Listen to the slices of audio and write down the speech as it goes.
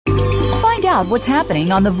out what's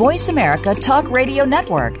happening on the Voice America Talk Radio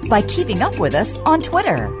Network by keeping up with us on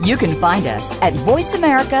Twitter. You can find us at Voice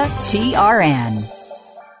America TRN.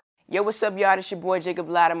 Yo, what's up, y'all? It's your boy Jacob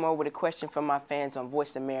Lattimore with a question from my fans on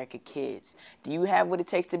Voice America Kids. Do you have what it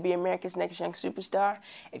takes to be America's next young superstar?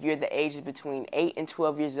 If you're the ages between 8 and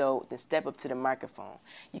 12 years old, then step up to the microphone.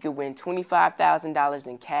 You could win $25,000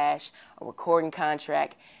 in cash, a recording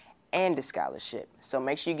contract, and a scholarship. So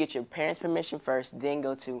make sure you get your parents' permission first, then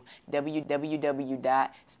go to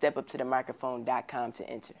www.stepuptothemicrophone.com to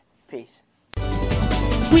enter. Peace.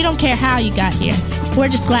 We don't care how you got here. We're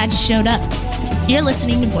just glad you showed up. You're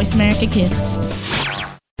listening to Voice America Kids.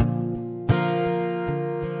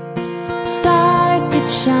 Stars could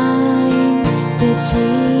shine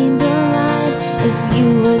between the lines if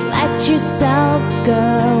you would let yourself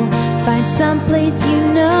go. Find someplace you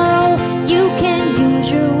know you can use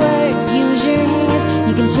your words, use your hands.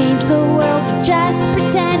 You can change the world, you just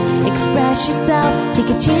pretend. Express yourself, take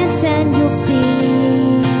a chance and you'll see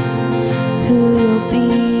who you'll be.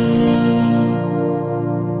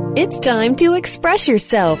 It's time to express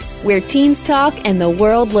yourself, where teens talk and the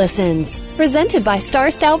world listens. Presented by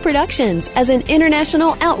Star Style Productions as an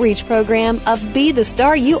international outreach program of Be the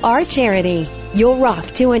Star You Are charity. You'll rock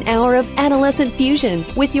to an hour of adolescent fusion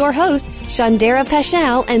with your hosts, Shandera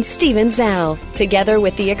Paschal and Steven Zhou, together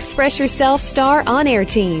with the Express Yourself Star on-air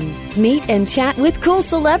team. Meet and chat with cool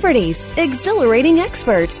celebrities, exhilarating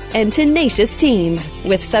experts, and tenacious teens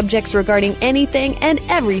with subjects regarding anything and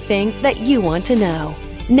everything that you want to know.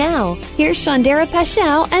 Now, here's Shandera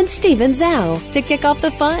Paschal and Steven Zhou to kick off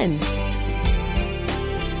the fun.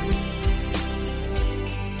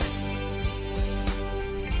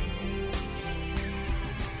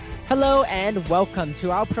 Hello and welcome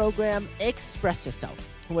to our program Express Yourself.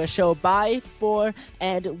 We're a show by, for,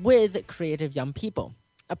 and with creative young people.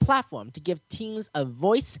 A platform to give teens a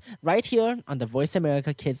voice right here on the Voice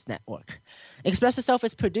America Kids Network. Express Yourself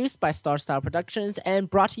is produced by Star Style Productions and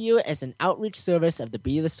brought to you as an outreach service of the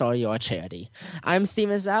Be the Star You Are charity. I'm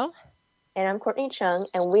Steven Zhou. And I'm Courtney Cheng,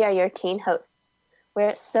 and we are your teen hosts.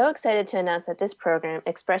 We're so excited to announce that this program,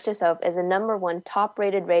 Express Yourself, is the #1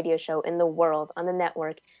 top-rated radio show in the world on the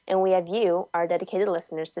network, and we have you, our dedicated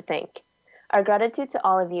listeners, to thank. Our gratitude to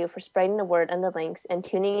all of you for spreading the word on the links and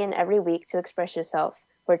tuning in every week to Express Yourself,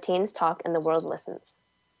 where teens talk and the world listens.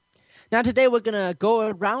 Now today we're going to go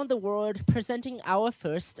around the world presenting our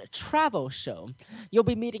first travel show. You'll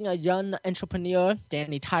be meeting a young entrepreneur,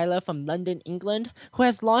 Danny Tyler from London, England, who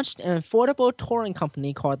has launched an affordable touring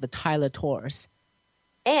company called the Tyler Tours.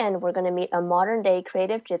 And we're going to meet a modern-day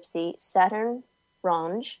creative gypsy, Saturn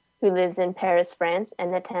Range, who lives in Paris, France,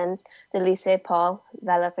 and attends the Lycée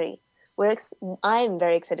Pawlakos. I'm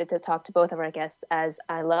very excited to talk to both of our guests, as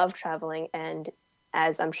I love traveling, and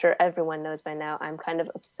as I'm sure everyone knows by now, I'm kind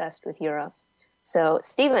of obsessed with Europe. So,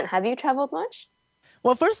 Steven, have you traveled much?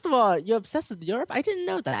 Well, first of all, you're obsessed with Europe? I didn't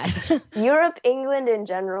know that. Europe, England in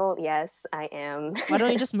general, yes, I am. Why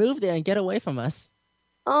don't you just move there and get away from us?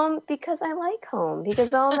 Because I like home.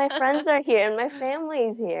 Because all my friends are here and my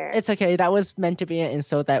family's here. It's okay. That was meant to be an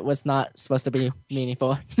insult that was not supposed to be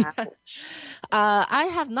meaningful. I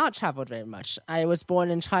have not traveled very much. I was born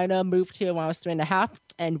in China, moved here when I was 3.5,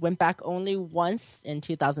 and went back only once in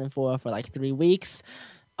 2004 for like 3 weeks.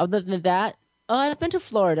 Other than that, I've been to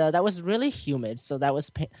Florida. That was really humid, so that was...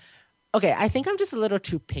 Okay, I think I'm just a little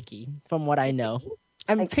too picky from what I know.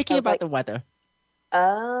 I'm picky about the weather.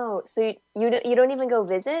 Oh, so you don't even go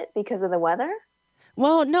visit because of the weather?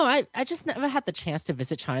 Well, no, I just never had the chance to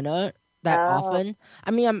visit China that often.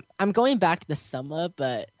 I mean, I'm going back this summer,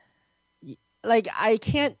 but like I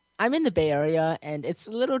can't. I'm in the Bay Area, and it's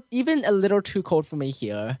a little too cold for me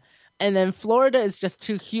here. And then Florida is just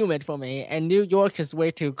too humid for me, and New York is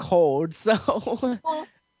way too cold. So.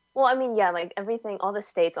 Well, I mean, yeah, like everything, all the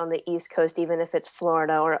states on the East Coast, even if it's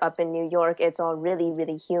Florida or up in New York, it's all really,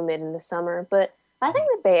 really humid in the summer. But I think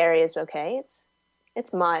the Bay Area is okay.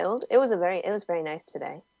 It's mild. It was very nice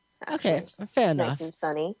today. Actually. Okay, fair enough. Nice and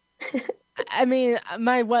sunny. I mean,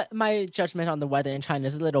 my judgment on the weather in China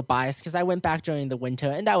is a little biased because I went back during the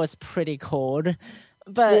winter and that was pretty cold.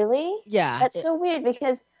 But really? Yeah. That's so weird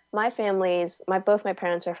because both my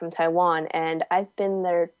parents are from Taiwan, and I've been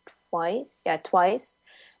there twice. Yeah, twice.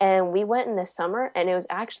 And we went in the summer, and it was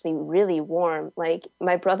actually really warm. Like,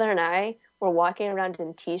 my brother and I were walking around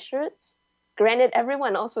in T-shirts. Granted,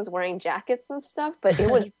 everyone else was wearing jackets and stuff, but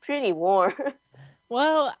it was pretty warm.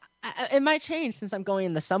 Well, it might change since I'm going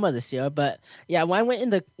in the summer this year. But yeah, when I went in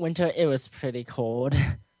the winter, it was pretty cold.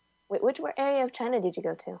 Wait, which area of China did you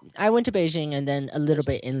go to? I went to Beijing and then a little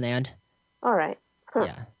bit inland. All right. Huh.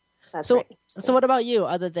 Yeah. That's so what about you?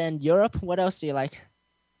 Other than Europe, what else do you like?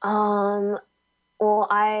 Well,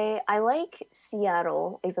 I like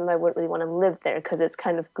Seattle, even though I wouldn't really want to live there because it's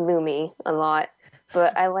kind of gloomy a lot.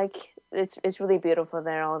 But I like it's really beautiful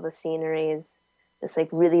there. All the scenery is just like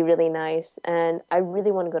really, really nice, and I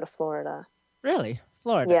really want to go to Florida. Really?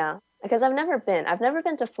 Florida? Yeah, because I've never been. I've never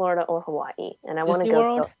been to Florida or Hawaii, and I want to Disney go.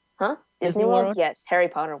 World? Huh? Disney World? Yes. Harry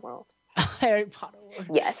Potter World. Harry Potter World.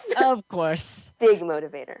 Yes. Of course. Big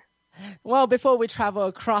motivator. Well, before we travel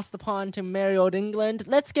across the pond to merry old England,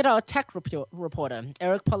 let's get our tech reporter,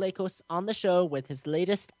 Eric Pawlakos, on the show with his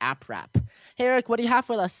latest app wrap. Hey, Eric, what do you have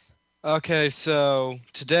for us? Okay, so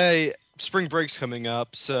today, spring break's coming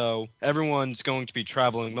up, so everyone's going to be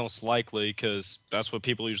traveling most likely because that's what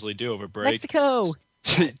people usually do over break. Mexico!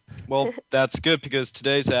 Well, that's good because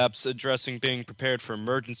today's app's addressing being prepared for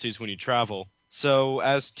emergencies when you travel. So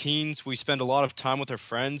as teens, we spend a lot of time with our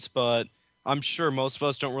friends, but I'm sure most of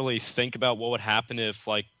us don't really think about what would happen if,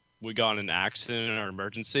 like, we got in an accident or an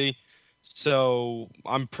emergency. So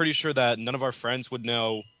I'm pretty sure that none of our friends would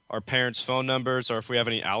know our parents' phone numbers or if we have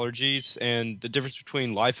any allergies, and the difference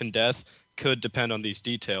between life and death could depend on these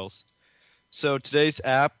details. So today's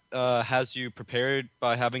app has you prepared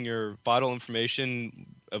by having your vital information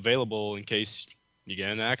available in case you get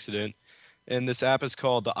in an accident. And this app is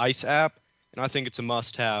called the ICE app, and I think it's a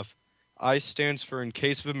must-have. ICE stands for In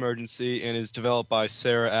Case of Emergency and is developed by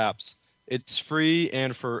Sarah Apps. It's free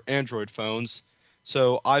and for Android phones,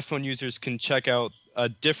 so iPhone users can check out a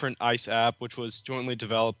different ICE app, which was jointly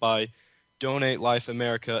developed by Donate Life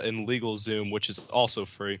America and LegalZoom, which is also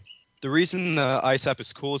free. The reason the ICE app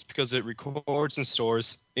is cool is because it records and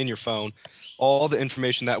stores in your phone all the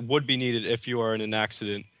information that would be needed if you are in an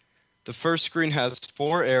accident. The first screen has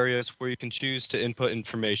 4 areas where you can choose to input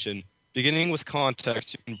information. Beginning with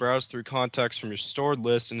contacts, you can browse through contacts from your stored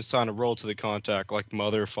list and assign a role to the contact, like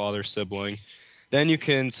mother, father, sibling. Then you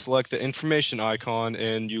can select the information icon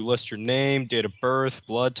and you list your name, date of birth,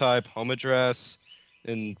 blood type, home address,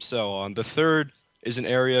 and so on. The third is an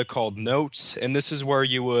area called Notes, and this is where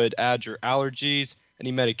you would add your allergies,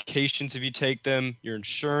 any medications if you take them, your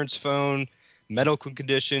insurance phone, medical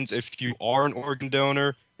conditions if you are an organ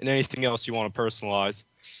donor, and anything else you want to personalize.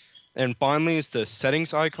 And finally is the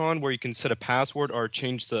settings icon where you can set a password or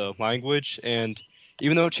change the language. And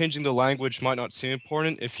even though changing the language might not seem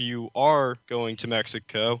important, if you are going to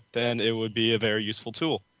Mexico, then it would be a very useful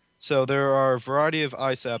tool. So there are a variety of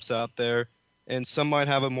ICE apps out there, and some might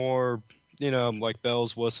have a more, like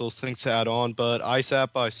bells, whistles, things to add on. But ICE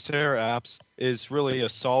app by Sarah Apps is really a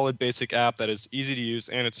solid basic app that is easy to use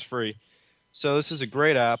and it's free. So this is a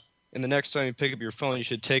great app. And the next time you pick up your phone, you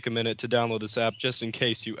should take a minute to download this app just in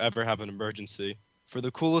case you ever have an emergency. For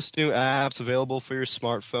the coolest new apps available for your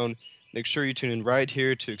smartphone, make sure you tune in right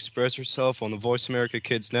here to Express Yourself on the Voice America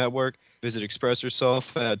Kids Network. Visit Express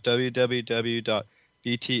Yourself at www.btsya.com.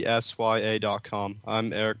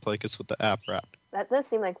 I'm Eric Pawlakos with the app wrap. That does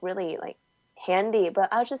seem like really handy, but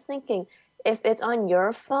I was just thinking, if it's on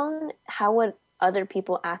your phone, how would other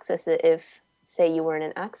people access it if, say, you were in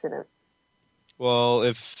an accident?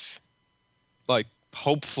 Well,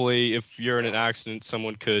 hopefully, if you're in an accident,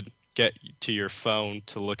 someone could get to your phone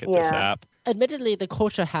to look at this app. Admittedly, the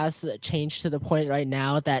culture has changed to the point right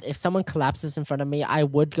now that if someone collapses in front of me, I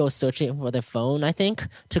would go searching for their phone, I think,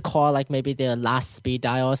 to call maybe their last speed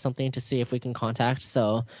dial or something to see if we can contact.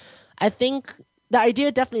 So I think the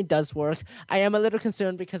idea definitely does work. I am a little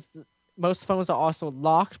concerned because most phones are also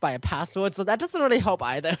locked by a password, so that doesn't really help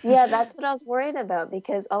either. Yeah, that's what I was worried about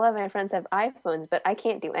because all of my friends have iPhones, but I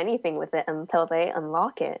can't do anything with it until they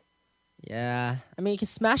unlock it. Yeah, I mean, you can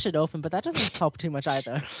smash it open, but that doesn't help too much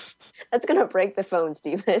either. That's going to break the phone,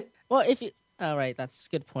 Stephen. Well, all right, that's a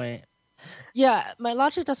good point. Yeah, my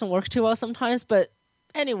logic doesn't work too well sometimes, but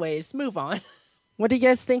anyways, move on. What do you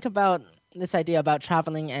guys think about this idea about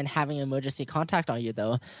traveling and having emergency contact on you,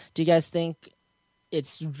 though? Do you guys think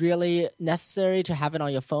it's really necessary to have it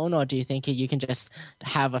on your phone, or do you think you can just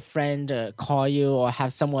have a friend call you or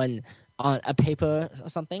have someone on a paper or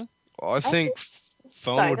something? Well, I think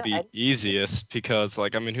phone would be easiest because,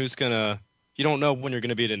 who's going to... You don't know when you're going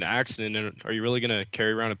to be in an accident, and are you really going to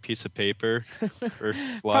carry around a piece of paper for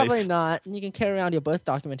life? Probably not. You can carry around your birth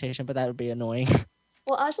documentation, but that would be annoying.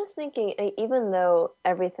 Well, I was just thinking, even though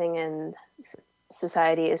everything in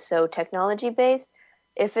society is so technology-based,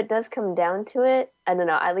 if it does come down to it, I don't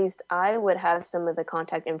know, at least I would have some of the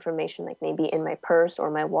contact information, maybe in my purse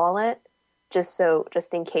or my wallet, just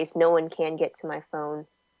in case no one can get to my phone,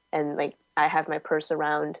 and I have my purse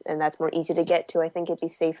around, and that's more easy to get to. I think it'd be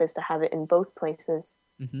safest to have it in both places.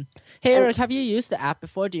 Mm-hmm. Hey, Eric, have you used the app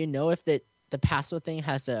before? Do you know if the password thing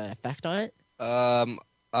has an effect on it?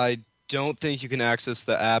 I don't think you can access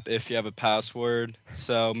the app if you have a password.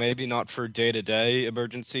 So maybe not for day-to-day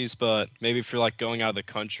emergencies, but maybe if you're like going out of the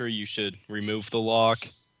country, you should remove the lock.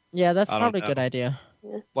 Yeah, that's probably a good idea.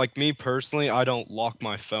 Like me personally, I don't lock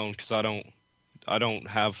my phone because I don't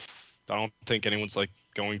think anyone's like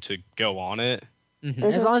going to go on it. Mm-hmm.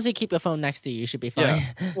 As long as you keep your phone next to you, you should be fine.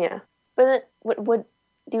 Yeah. But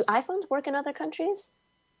do iPhones work in other countries?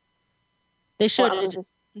 They should. Well,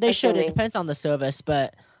 They should. It depends on the service,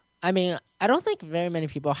 but I mean, I don't think very many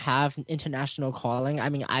people have international calling. I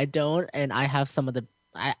mean, I don't, and I have some of the.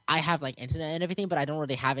 I have like internet and everything, but I don't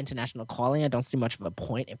really have international calling. I don't see much of a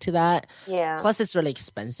point to that. Yeah. Plus, it's really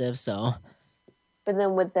expensive, so. But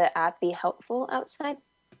then would the app be helpful outside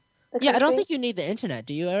the country? Yeah, I don't think you need the internet.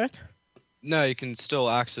 Do you, Eric? No, you can still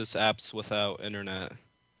access apps without internet.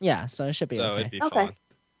 Yeah, so it should be okay. It'd be fine.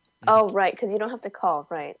 Oh, right, because you don't have to call,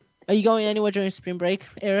 right? Are you going anywhere during spring break,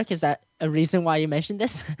 Eric? Is that a reason why you mentioned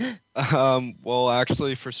this? Well,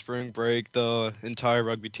 actually, for spring break, the entire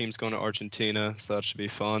rugby team's going to Argentina, so that should be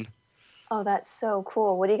fun. Oh, that's so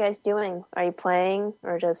cool. What are you guys doing? Are you playing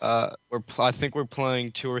or just... I think we're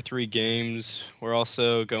playing 2 or 3 games. We're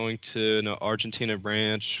also going to an Argentina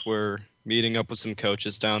branch. We're meeting up with some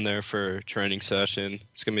coaches down there for a training session.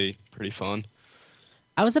 It's going to be pretty fun.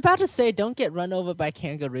 I was about to say, don't get run over by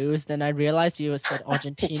kangaroos. Then I realized you said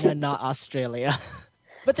Argentina, not Australia.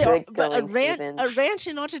 But a ranch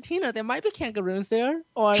in Argentina, there might be kangaroos there,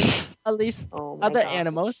 or at least other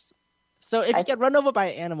animals. So if you get run over by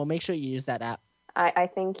an animal, make sure you use that app. I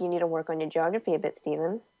think you need to work on your geography a bit,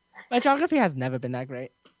 Steven. My geography has never been that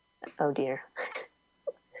great. Oh, dear.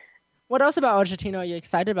 What else about Argentina are you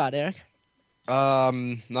excited about, Eric?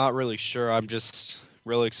 Not really sure. I'm just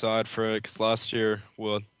really excited for it because last year,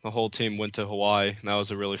 the whole team went to Hawaii, and that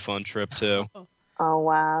was a really fun trip too. Oh,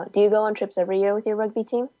 wow. Do you go on trips every year with your rugby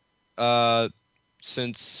team?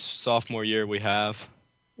 Since sophomore year, we have.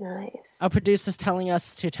 Nice. Our producer's telling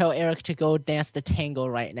us to tell Eric to go dance the tango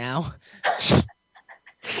right now.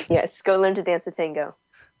 Yes, go learn to dance the tango.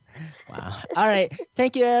 Wow. All right.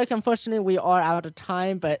 Thank you, Eric. Unfortunately, we are out of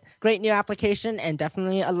time, but great new application and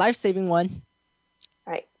definitely a life-saving one.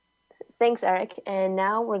 All right. Thanks, Eric. And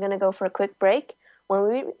now we're going to go for a quick break. When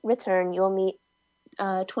we return, you'll meet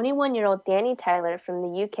 21-year-old Danny Tyler from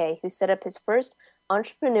the UK who set up his first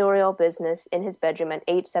entrepreneurial business in his bedroom at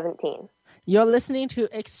age 17. You're listening to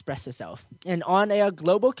Express Yourself, an on-air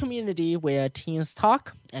global community where teens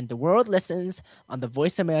talk and the world listens on the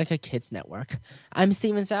Voice America Kids Network. I'm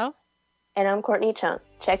Steven Zhou. And I'm Courtney Cheng.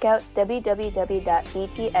 Check out www.btsya.com.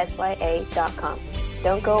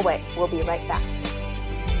 Don't go away. We'll be right back.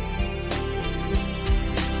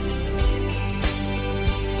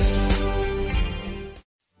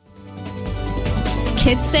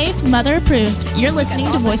 Kids safe, mother approved. You're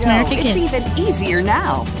listening to Voice America Kids. It's even easier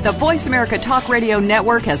now. The Voice America Talk Radio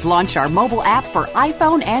Network has launched our mobile app for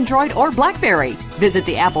iPhone, Android, or BlackBerry. Visit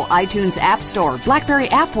the Apple iTunes App Store, BlackBerry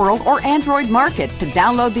App World, or Android Market to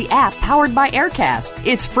download the app powered by Aircast.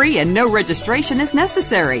 It's free and no registration is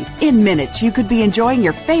necessary. In minutes, you could be enjoying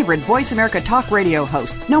your favorite Voice America Talk Radio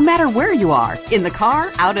host, no matter where you are. In the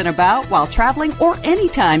car, out and about, while traveling, or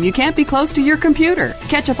anytime you can't be close to your computer.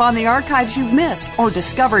 Catch up on the archives you've missed, or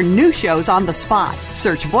discover new shows on the spot.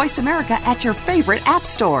 Search Voice America at your favorite app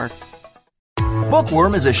store.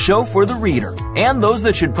 Bookworm is a show for the reader and those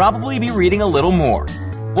that should probably be reading a little more.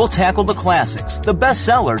 We'll tackle the classics, the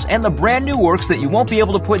bestsellers, and the brand new works that you won't be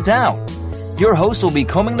able to put down. Your host will be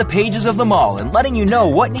combing the pages of them all and letting you know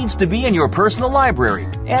what needs to be in your personal library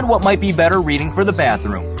and what might be better reading for the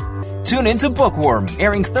bathroom. Tune into Bookworm,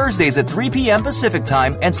 airing Thursdays at 3 p.m. Pacific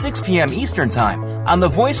Time and 6 p.m. Eastern Time on the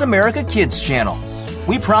Voice America Kids channel.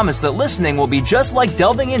 We promise that listening will be just like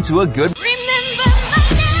delving into a good...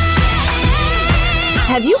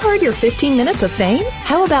 Have you heard your 15 minutes of fame?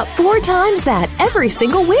 How about 4 times that every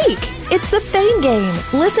single week? It's the Fame Game.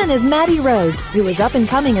 Listen as Maddie Rose, who is up and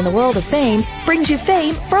coming in the world of fame, brings you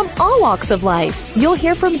fame from all walks of life. You'll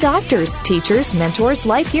hear from doctors, teachers, mentors,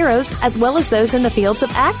 life heroes, as well as those in the fields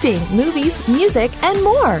of acting, movies, music, and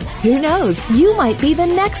more. Who knows? You might be the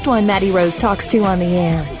next one Maddie Rose talks to on the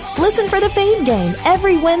air. Listen for the Fame Game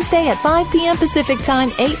every Wednesday at 5 p.m. Pacific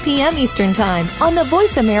Time, 8 p.m. Eastern Time on the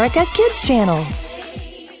Voice America Kids channel.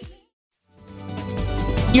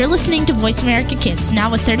 You're listening to Voice America Kids, now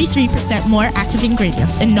with 33% more active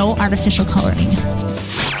ingredients and no artificial coloring.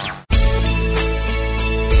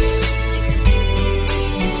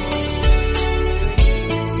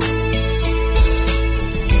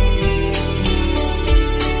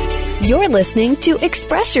 You're listening to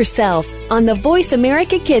Express Yourself on the Voice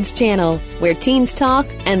America Kids channel, where teens talk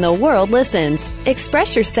and the world listens.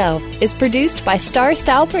 Express Yourself is produced by Star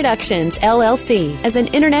Style Productions, LLC, as an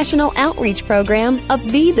international outreach program of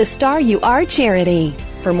Be the Star You Are charity.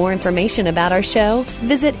 For more information about our show,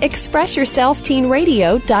 visit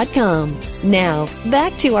expressyourselfteenradio.com. Now,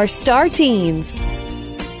 back to our star teens.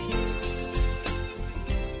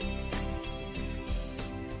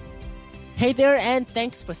 Hey there, and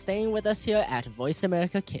thanks for staying with us here at Voice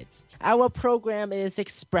America Kids. Our program is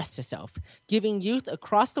Express Yourself, giving youth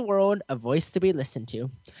across the world a voice to be listened to.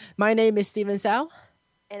 My name is Stephen Zhou.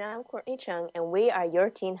 And I'm Courtney Cheng, and we are your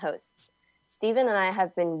teen hosts. Stephen and I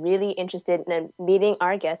have been really interested in meeting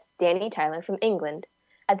our guest, Danny Tyler from England.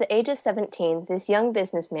 At the age of 17, this young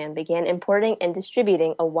businessman began importing and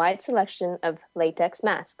distributing a wide selection of latex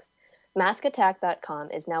masks.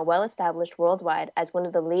 Maskattack.com is now well established worldwide as one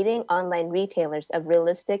of the leading online retailers of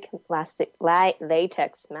realistic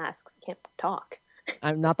latex masks. I can't talk.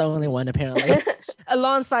 I'm not the only one, apparently.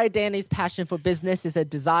 Alongside Danny's passion for business is a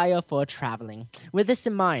desire for traveling. With this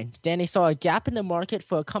in mind, Danny saw a gap in the market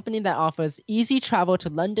for a company that offers easy travel to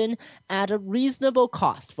London at a reasonable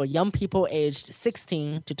cost for young people aged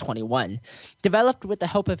 16 to 21. Developed with the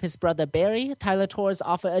help of his brother Barry, Tyler Tours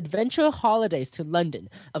offer adventure holidays to London,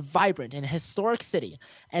 a vibrant and historic city,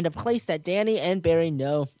 and a place that Danny and Barry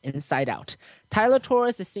know inside out. Tyler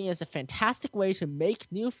Tours is seen as a fantastic way to make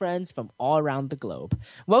new friends from all around the globe.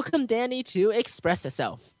 Welcome, Danny, to Express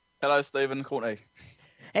Yourself. Hello, Stephen. Courtney.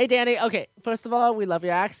 Hey, Danny. Okay, first of all, we love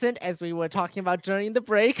your accent, as we were talking about during the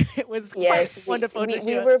break. It was quite wonderful to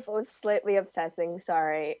hear. We were both slightly obsessing.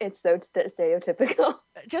 Sorry. It's so stereotypical.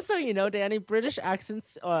 Just so you know, Danny, British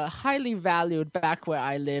accents are highly valued back where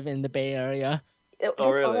I live in the Bay Area.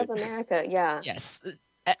 Really? All of America, yeah. Yes.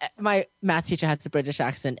 My math teacher has a British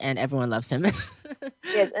accent, and everyone loves him.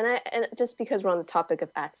 Yes, and just because we're on the topic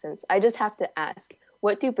of accents, I just have to ask,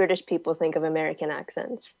 what do British people think of American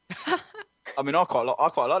accents? I mean, I quite like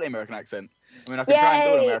the American accent. I mean, I can try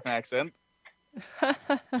and do an American accent.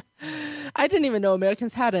 I didn't even know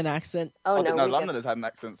Americans had an accent. Oh, I didn't know Londoners had an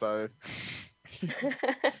accent, so...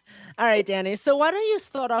 All right, Danny. So why don't you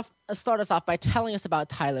start us off by telling us about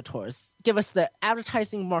Tyler Tours? Give us the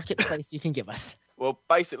advertising marketplace you can give us. Well,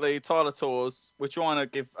 basically, Tyler Tours, we're trying to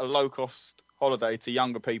give a low-cost holiday to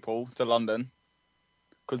younger people to London,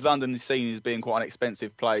 because London is seen as being quite an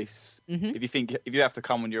expensive place. Mm-hmm. If you have to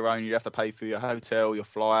come on your own, you have to pay for your hotel, your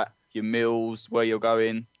flight, your meals, where you're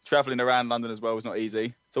going. Travelling around London as well is not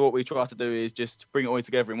easy. So what we try to do is just bring it all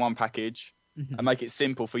together in one package and make it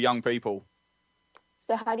simple for young people.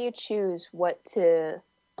 So how do you choose what to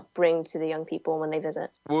bring to the young people when they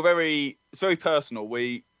visit? It's very personal.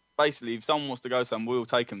 Basically, if someone wants to go somewhere, we'll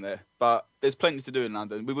take them there. But there's plenty to do in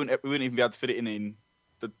London. We wouldn't even be able to fit it in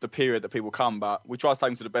the period that people come, but we try to take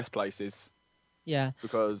them to the best places. Yeah.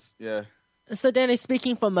 Because, yeah. So, Danny,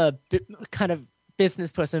 speaking from a kind of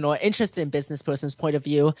business person or interested in business person's point of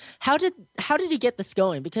view, how did you get this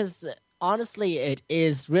going? Because honestly, it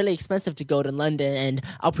is really expensive to go to London, and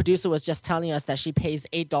our producer was just telling us that she pays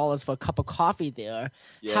 $8 for a cup of coffee there.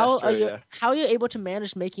 Yeah, how are you able to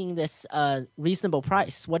manage making this reasonable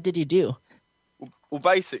price? What did you do? Well,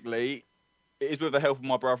 basically, it is with the help of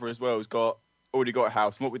my brother as well, who's already got a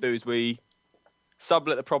house. And what we do is we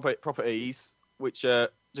sublet the properties, which are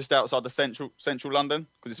just outside the central London,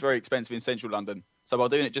 because it's very expensive in central London. So by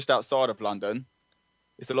doing it just outside of London,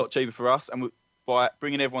 it's a lot cheaper for us, and by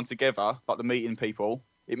bringing everyone together, like the meeting people,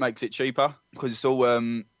 it makes it cheaper because it's all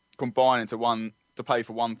combining to pay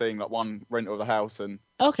for one thing, like one rental of the house. And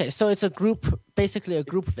okay, so it's basically a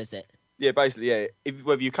group visit. Yeah, basically, yeah.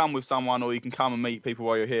 Whether you come with someone or you can come and meet people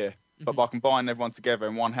while you're here, but by combining everyone together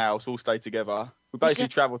in one house, all stay together. We basically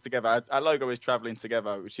travel together. Our logo is traveling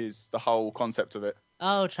together, which is the whole concept of it.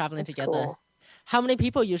 Oh, traveling That's together. Cool. How many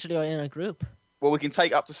people usually are in a group? Well, we can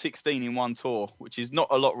take up to 16 in one tour, which is not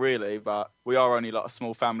a lot really, but we are only like a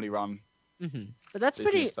small family run. Mm-hmm. But that's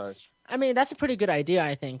business, that's a pretty good idea,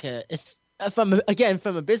 I think. It's from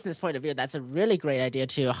a business point of view, that's a really great idea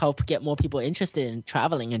to help get more people interested in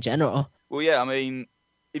traveling in general. Well, yeah, I mean,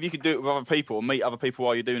 if you could do it with other people, meet other people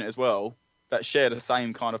while you're doing it as well, that share the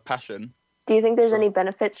same kind of passion. Do you think there's any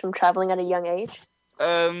benefits from traveling at a young age?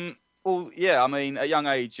 Well, yeah, I mean, at a young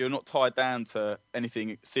age, you're not tied down to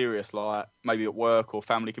anything serious, like maybe at work or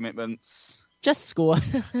family commitments. Just school.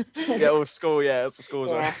 Yeah, or school, yeah, that's what school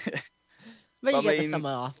as well. But you get the summer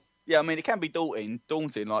off. Yeah, I mean, it can be daunting,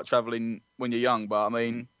 like travelling when you're young, but I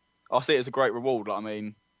mean, I see it as a great reward. Like, I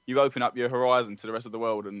mean, you open up your horizon to the rest of the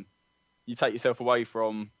world and you take yourself away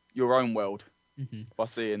from your own world by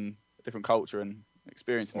seeing a different culture and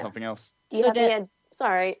experiencing something else. Do you have any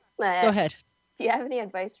Sorry. Go ahead. Do you have any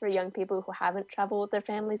advice for young people who haven't traveled with their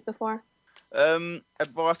families before?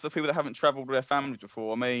 Advice for people that haven't travelled with their families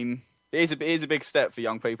before. I mean, it is a big step for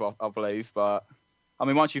young people, I believe. But I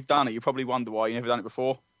mean, once you've done it, you probably wonder why you never done it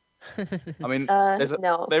before. I mean, there is an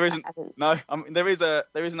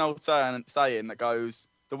old saying that goes,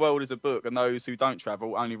 "The world is a book, and those who don't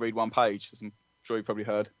travel only read one page." As I'm sure you've probably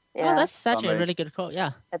heard. Yeah. Oh, that's actually a really good quote.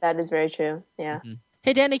 Yeah. That is very true. Yeah. Mm-hmm.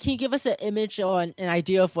 Hey, Danny, can you give us an image or an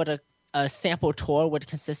idea of what a sample tour would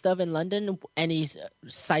consist of in London? Any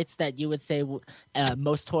sites that you would say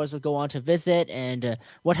most tours would go on to visit, and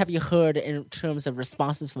what have you heard in terms of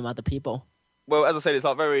responses from other people? Well, as I said, it's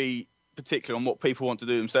like very particular on what people want to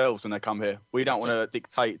do themselves when they come here. We don't want to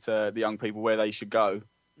dictate to the young people where they should go.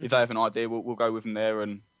 Mm-hmm. If they have an idea, we'll go with them there.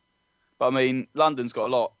 But I mean, London's got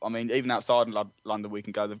a lot. I mean, even outside of London, we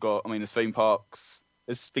can go. There's theme parks.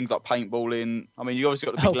 There's things like paintballing. I mean, you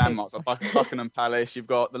obviously got the big landmarks like Buckingham Palace. You've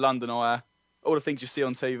got the London Eye. All the things you see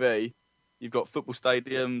on TV. You've got football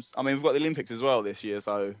stadiums. I mean, we've got the Olympics as well this year,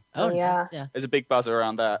 so there's a big buzz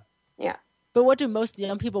around that. Yeah. But what do most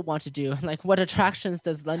young people want to do? Like, what attractions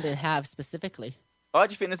does London have specifically? I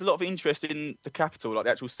actually think there's a lot of interest in the capital, like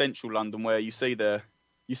the actual central London, where you see a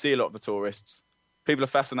lot of the tourists. People are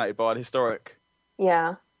fascinated by the historic,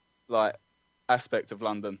 aspect of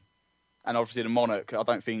London, and obviously the monarch. I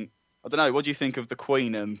don't know. What do you think of the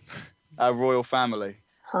Queen and our royal family?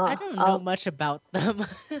 I don't know much about them.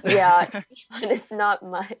 It's not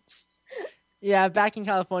much. Yeah, back in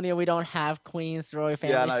California, we don't have Queen's royal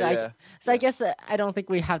family. So I guess that I don't think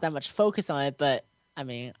we have that much focus on it, but I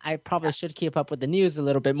mean, I probably should keep up with the news a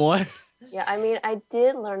little bit more. Yeah, I mean, I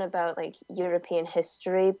did learn about like European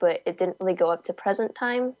history, but it didn't really go up to present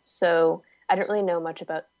time. So I don't really know much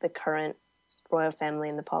about the current royal family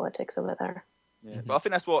and the politics over there. Yeah, but I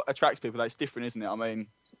think that's what attracts people. That's different, isn't it? I mean,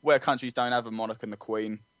 where countries don't have a monarch and the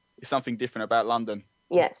Queen, it's something different about London.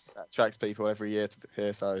 Yes. That attracts people every year to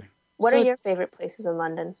here, so... What are your favourite places in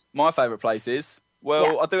London? My favourite places?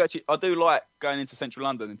 Well, I do like going into central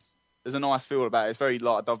London. There's a nice feel about it. It's very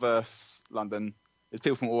like diverse London. There's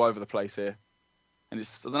people from all over the place here. And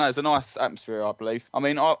it's a nice atmosphere, I believe. I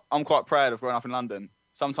mean, I'm quite proud of growing up in London.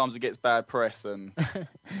 Sometimes it gets bad press, and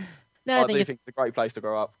I think it's a great place to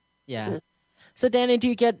grow up. Yeah. Mm-hmm. So, Danny, do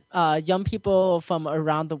you get young people from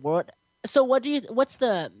around the world? So, what's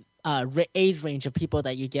the age range of people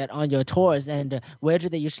that you get on your tours, and where do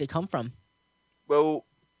they usually come from? Well,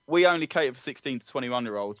 we only cater for 16 to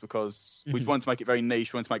 21-year-olds because we wanted to make it very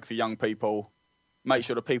niche. We wanted to make it for young people, make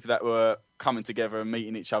sure the people that were coming together and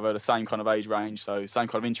meeting each other, the same kind of age range, so same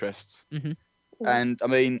kind of interests. Mm-hmm. And, I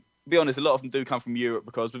mean, to be honest, a lot of them do come from Europe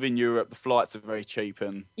because within Europe, the flights are very cheap,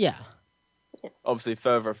 and obviously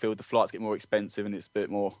further afield, the flights get more expensive and it's a bit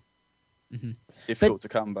more difficult to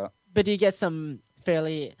come. But do you get some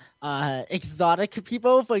fairly exotic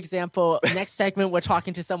people? For example, next segment, we're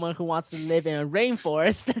talking to someone who wants to live in a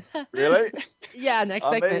rainforest. Really? Yeah, next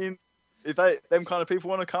segment. I mean, if them kind of people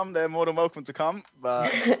want to come, they're more than welcome to come.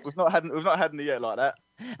 But we've not had any yet like that.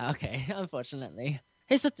 Okay, unfortunately.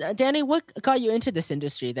 Hey, so Danny, what got you into this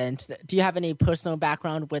industry then? Do you have any personal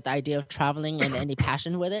background with the idea of traveling and any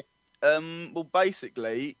passion with it? Well,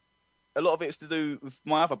 basically, a lot of it's to do with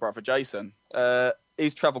my other brother, Jason.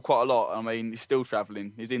 He's travelled quite a lot. I mean, he's still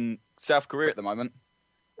travelling. He's in South Korea at the moment.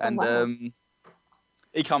 And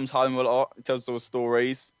he comes home a lot. He tells us all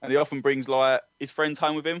stories. And he often brings, like, his friends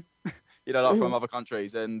home with him, from other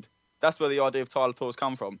countries. And that's where the idea of Tyler Tours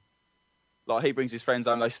come from. Like, he brings his friends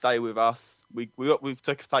home. They stay with us. We've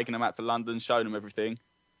taken them out to London, shown them everything.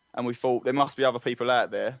 And we thought there must be other people out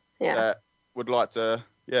there that would like to,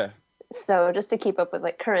 So just to keep up with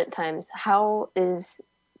like current times, how is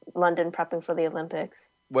London prepping for the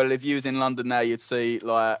Olympics? Well, if you was in London now, you'd see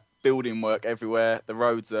like building work everywhere. The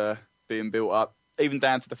roads are being built up, even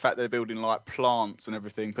down to the fact they're building like plants and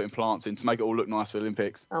everything, putting plants in to make it all look nice for the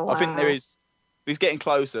Olympics. Oh, wow. I think it's getting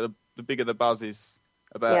closer. The bigger the buzz is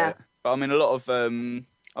about it. But I mean, a lot of the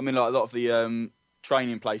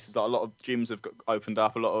training places, like a lot of gyms have opened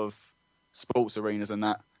up, a lot of sports arenas and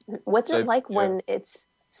that. What's it like when it's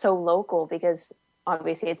so local, because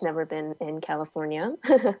obviously it's never been in California?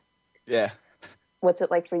 Yeah. What's it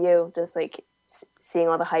like for you, just like seeing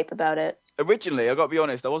all the hype about it? Originally, I got to be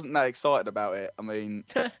honest, I wasn't that excited about it. I mean,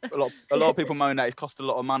 a lot of people moan that it's cost a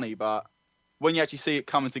lot of money, but when you actually see it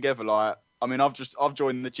coming together, like, I mean, I've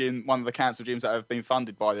joined the gym, one of the council gyms that have been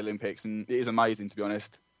funded by the Olympics, and it is amazing, to be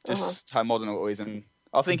honest, just how modern it is. And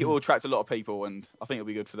I think it will attract a lot of people, and I think it'll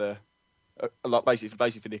be good for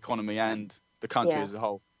basically for the economy and the country as a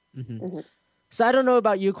whole. Mm-hmm. Mm-hmm. So I don't know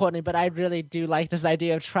about you, Courtney, but I really do like this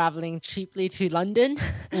idea of traveling cheaply to London.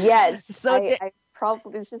 Yes, So I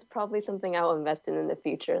This is probably something I'll invest in the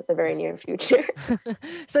future, the very near future.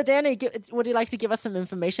 So Danny, would you like to give us some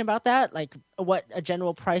information about that? Like what a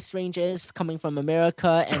general price range is coming from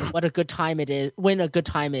America and what a good time it is, when a good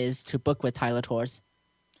time is to book with Tyler Tours?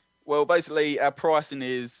 Well, basically, our pricing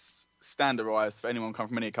is standardized for anyone coming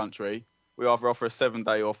from any country. We either offer a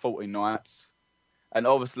 7-day or 14 nights. And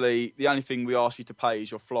obviously, the only thing we ask you to pay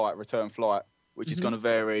is your return flight, which is going to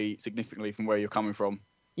vary significantly from where you're coming from.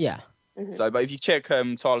 Yeah. So, but if you check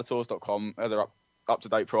tylertours.com, there's our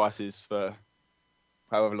up-to-date prices for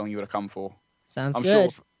however long you want to come for. Sounds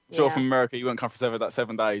good. I'm sure from America you won't come for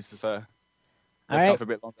 7 days. So let's come for a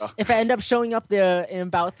bit longer. If I end up showing up there in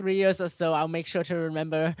about 3 years or so, I'll make sure to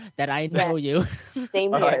remember that I know you.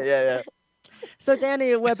 Same here. Right, yeah. So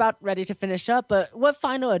Danny, we're about ready to finish up, but what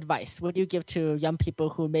final advice would you give to young people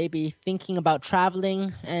who may be thinking about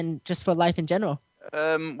traveling and just for life in general?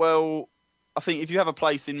 Well, I think if you have a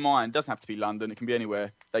place in mind, it doesn't have to be London, it can be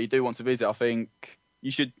anywhere that you do want to visit. I think you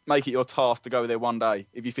should make it your task to go there one day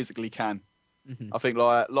if you physically can. I think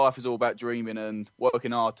life is all about dreaming and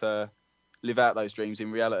working hard to live out those dreams in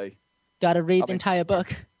reality. Got to read the entire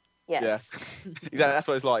book. Yes. Yeah, exactly. That's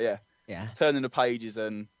what it's like. Yeah. Turning the pages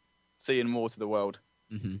and seeing more to the world.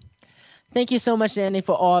 Thank you so much, Danny,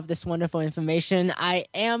 for all of this wonderful information. I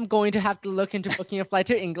am going to have to look into booking a flight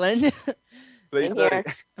to England. Please do.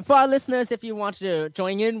 For our listeners, if you want to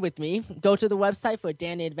join in with me, go to the website for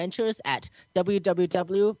Danny Adventures at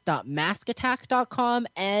www.maskattack.com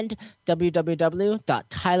and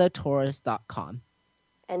www.tylertours.com.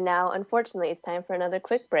 And now, unfortunately, it's time for another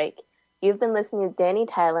quick break. You've been listening to Danny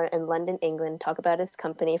Tyler in London, England, talk about his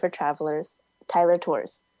company for travelers, Tyler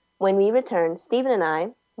Tours. When we return, Stephen and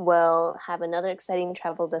I will have another exciting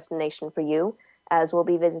travel destination for you, as we'll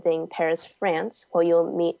be visiting Paris, France, where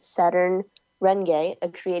you'll meet Saturn Range, a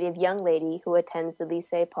creative young lady who attends the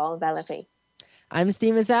Lycée Paul Valéry. I'm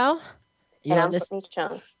Stephen Zhou. And I'm Courtney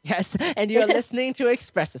Cheng. Yes, and you're listening to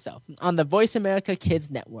Express Yourself on the Voice America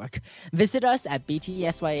Kids Network. Visit us at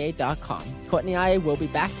btsya.com. Courtney and I will be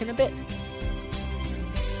back in a bit.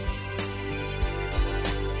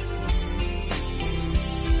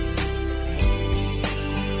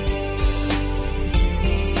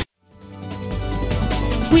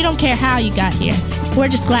 We don't care how you got here. We're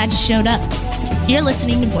just glad you showed up. You're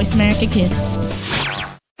listening to Voice America Kids.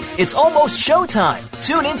 It's almost showtime.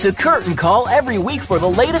 Tune in to Curtain Call every week for the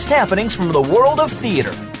latest happenings from the world of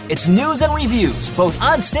theater. It's news and reviews, both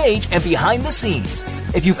on stage and behind the scenes.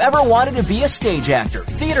 If you've ever wanted to be a stage actor,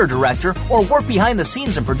 theater director, or work behind the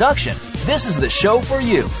scenes in production, this is the show for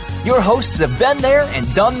you. Your hosts have been there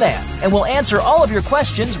and done that, and will answer all of your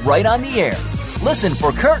questions right on the air. Listen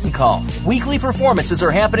for Curtain Call. Weekly performances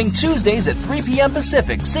are happening Tuesdays at 3 p.m.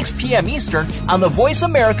 Pacific, 6 p.m. Eastern on the Voice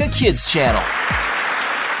America Kids channel.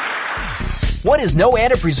 What is No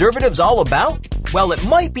Added Preservatives all about? Well, it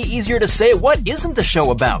might be easier to say what isn't the show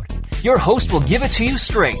about. Your host will give it to you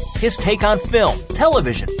straight. His take on film,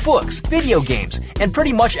 television, books, video games, and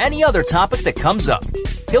pretty much any other topic that comes up.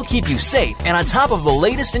 He'll keep you safe and on top of the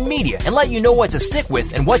latest in media and let you know what to stick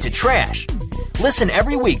with and what to trash. Listen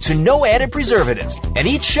every week to No Added Preservatives, and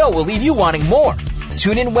each show will leave you wanting more.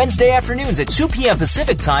 Tune in Wednesday afternoons at 2 p.m.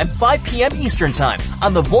 Pacific Time, 5 p.m. Eastern Time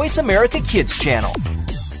on the Voice America Kids channel.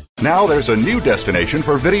 Now there's a new destination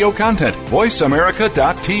for video content,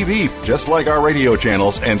 voiceamerica.tv, just like our radio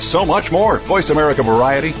channels and so much more. Voice America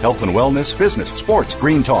Variety, Health and Wellness, Business, Sports,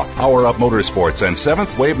 Green Talk, Power Up Motorsports, and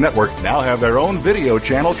Seventh Wave Network now have their own video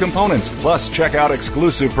channel components. Plus, check out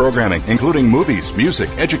exclusive programming, including movies,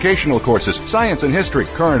 music, educational courses, science and history,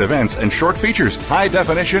 current events, and short features.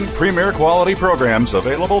 High-definition, premier quality programs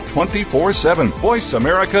available 24/7.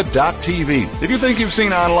 VoiceAmerica.tv. If you think you've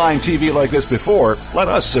seen online TV like this before, let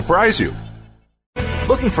us surprise you.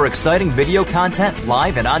 Looking for exciting video content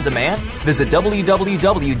live and on demand? Visit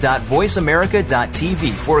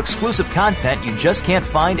www.voiceamerica.tv for exclusive content you just can't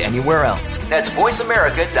find anywhere else. That's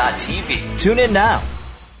voiceamerica.tv. Tune in now.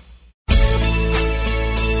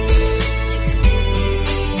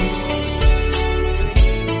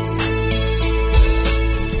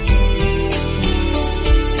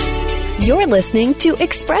 You're listening to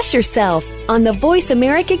Express Yourself on the Voice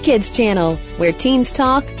America Kids channel, where teens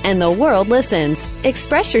talk and the world listens.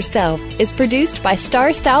 Express Yourself is produced by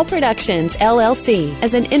Star Style Productions, LLC,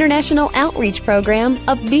 as an international outreach program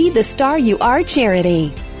of Be the Star You Are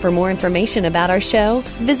charity. For more information about our show,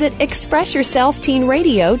 visit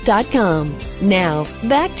expressyourselfteenradio.com. Now,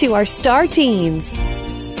 back to our star teens.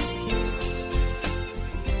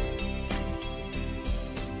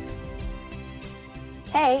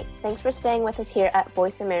 Hey, thanks for staying with us here at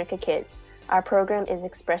Voice America Kids. Our program is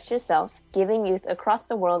Express Yourself, giving youth across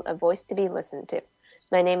the world a voice to be listened to.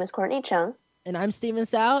 My name is Courtney Cheng. And I'm Steven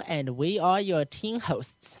Zhou, and we are your teen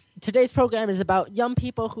hosts. Today's program is about young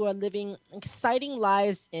people who are living exciting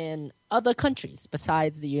lives in other countries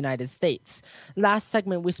besides the United States. Last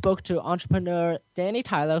segment, we spoke to entrepreneur Danny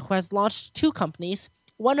Tyler, who has launched 2 companies,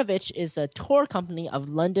 one of which is a tour company of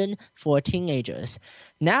London for teenagers.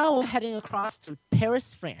 Now we're heading across to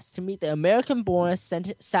Paris, France, to meet the American-born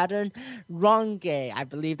Saturn Range. I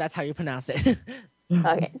believe that's how you pronounce it.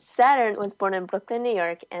 Okay, Saturn was born in Brooklyn, New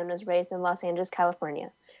York, and was raised in Los Angeles,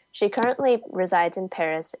 California. She currently resides in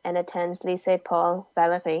Paris and attends Lycée Paul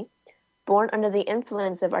Valéry. Born under the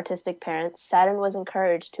influence of artistic parents, Saturn was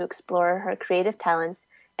encouraged to explore her creative talents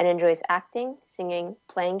and enjoys acting, singing,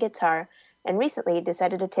 playing guitar, and recently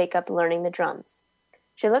decided to take up learning the drums.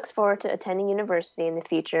 She looks forward to attending university in the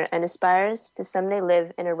future and aspires to someday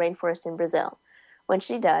live in a rainforest in Brazil. When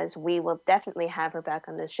she does, we will definitely have her back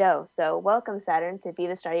on the show. So welcome, Saturn, to Be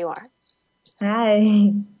the Star You Are.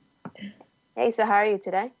 Hi. Hey, so how are you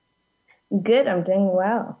today? Good, I'm doing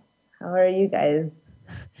well. How are you guys?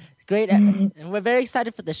 Great. And we're very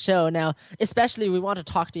excited for the show. Now, especially we want to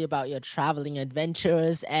talk to you about your traveling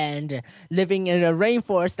adventures and living in a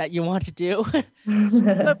rainforest that you want to do.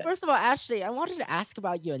 But first of all, Ashley, I wanted to ask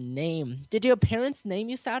about your name. Did your parents name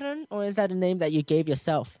you Saturn, or is that a name that you gave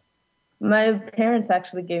yourself? My parents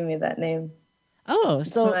actually gave me that name. Oh,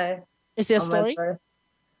 so is there a story?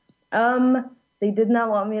 They did not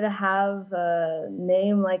want me to have a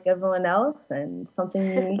name like everyone else and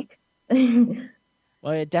something unique.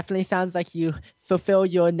 Well, it definitely sounds like you fulfill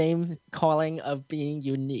your name calling of being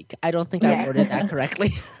unique. I don't think I worded that correctly.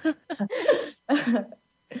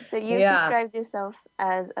 So you've described yourself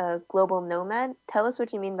as a global nomad. Tell us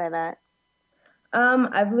what you mean by that.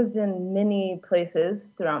 I've lived in many places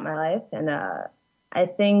throughout my life, and I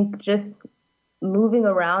think just moving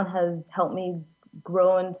around has helped me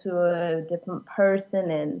grow into a different person,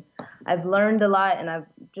 and I've learned a lot, and I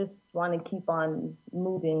just want to keep on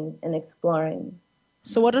moving and exploring.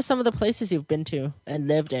 So what are some of the places you've been to and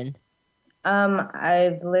lived in?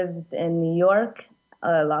 I've lived in New York,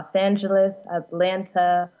 Los Angeles,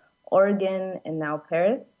 Atlanta, Oregon, and now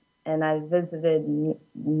Paris. And I've visited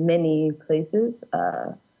many places.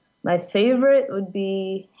 My favorite would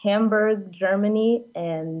be Hamburg, Germany,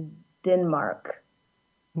 and Denmark.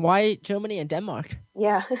 Why Germany and Denmark?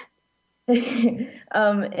 Yeah. In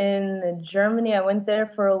Germany, I went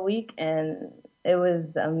there for a week, and it was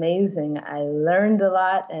amazing. I learned a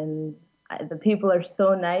lot, and the people are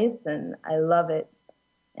so nice, and I love it.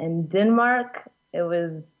 And Denmark, it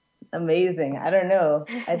was amazing. I don't know.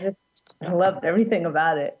 I just loved everything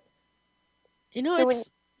about it. You know,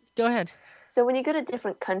 go ahead. So when you go to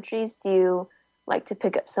different countries, do you like to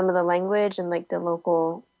pick up some of the language and like the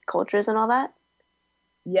local cultures and all that?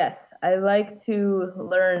 Yes, I like to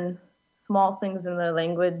learn small things in their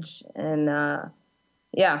language and,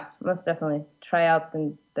 most definitely try out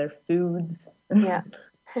their foods. Yeah.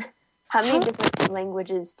 How many different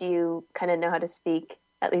languages do you kind of know how to speak,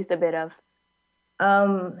 at least a bit of?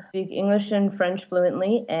 Speak English and French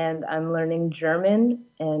fluently, and I'm learning German,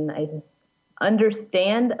 and I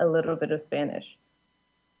understand a little bit of Spanish.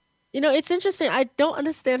 You know, it's interesting. I don't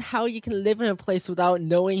understand how you can live in a place without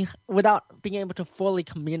being able to fully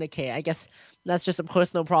communicate. I guess that's just a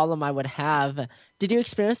personal problem I would have. Did you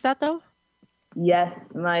experience that, though? Yes,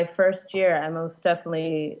 my first year, I most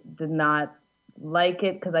definitely did not like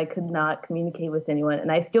it because I could not communicate with anyone.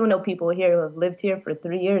 And I still know people here who have lived here for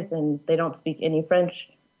 3 years and they don't speak any French.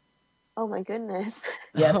 Oh my goodness.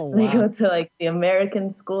 Yes, they go to like the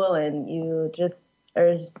American school and you just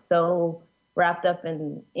are so wrapped up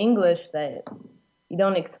in English that you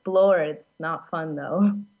don't explore. It's not fun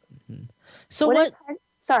though. Mm-hmm. So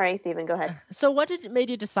Sorry, Stephen, go ahead. So what made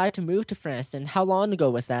you decide to move to France, and how long ago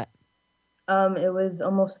was that? It was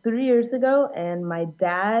almost 3 years ago, and my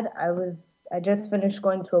dad, I just finished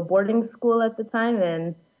going to a boarding school at the time,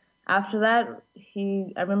 and after that,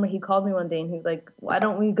 I remember he called me one day and he was like, why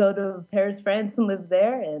don't we go to Paris, France and live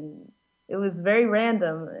there? And it was very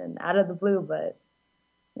random and out of the blue, but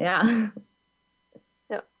yeah.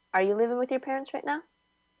 So are you living with your parents right now?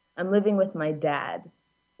 I'm living with my dad.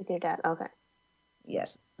 With your dad, okay.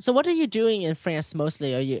 Yes. So what are you doing in France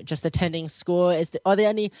mostly? Are you just attending school? Are there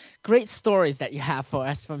any great stories that you have for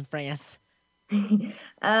us from France?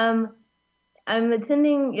 I'm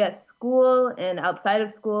attending, school, and outside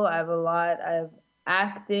of school, I have a lot. I have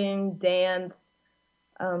acting, dance,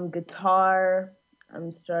 guitar.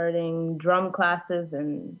 I'm starting drum classes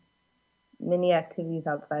and many activities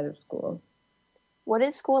outside of school. What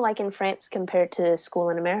is school like in France compared to school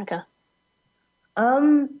in America?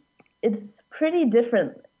 It's pretty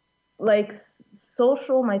different. Like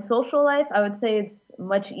my social life, I would say it's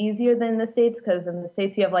much easier than the States because in the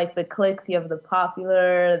States you have like the cliques, you have the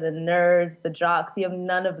popular, the nerds, the jocks. You have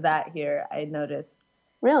none of that here, I noticed.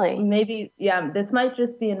 Really? Maybe, yeah, this might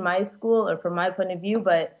just be in my school or from my point of view,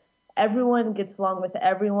 but everyone gets along with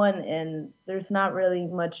everyone and there's not really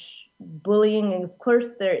much bullying. And of course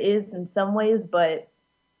there is in some ways, but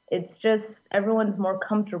it's just everyone's more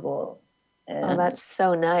comfortable. Oh, that's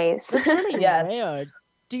so nice. That's really rare.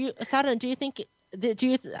 Saturn, do you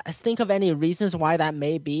think of any reasons why that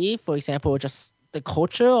may be? For example, just the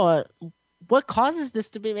culture, or what causes this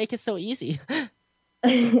to make it so easy?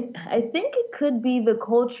 I think it could be the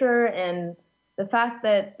culture and the fact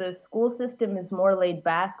that the school system is more laid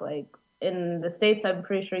back. Like in the States, I'm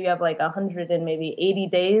pretty sure you have like 100 and maybe 80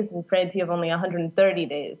 days. In France, you have only 130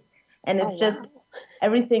 days. And it's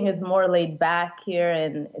everything is more laid back here,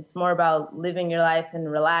 and it's more about living your life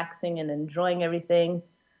and relaxing and enjoying everything,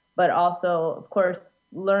 but also, of course,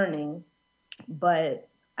 learning. But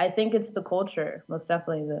I think it's the culture, most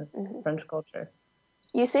definitely the French culture.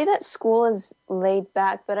 You say that school is laid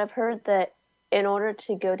back, but I've heard that in order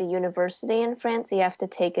to go to university in France, you have to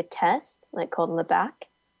take a test, like called le bac.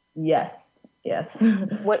 Yes.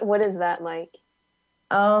 What is that like?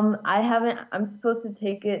 I haven't. I'm supposed to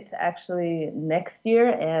take it actually next year,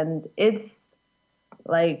 and it's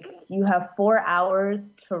like you have 4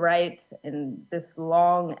 hours to write in this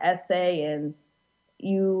long essay, and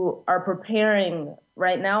you are preparing.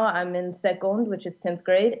 Right now, I'm in seconde, which is 10th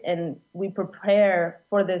grade, and we prepare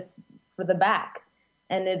for the bac,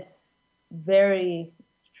 and it's very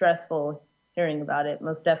stressful hearing about it,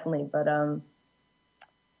 most definitely. But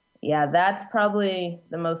yeah, that's probably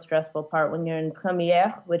the most stressful part. When you're in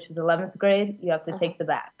première, which is 11th grade, you have to take the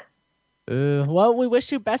bac. Well, we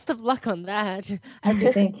wish you best of luck on that. I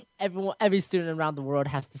think every student around the world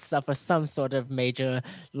has to suffer some sort of major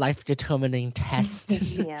life-determining test.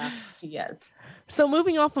 Yeah. Yes. So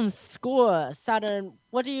moving on from school, Saturn,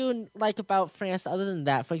 what do you like about France other than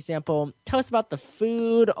that? For example, tell us about the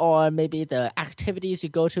food or maybe the activities you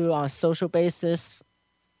go to on a social basis.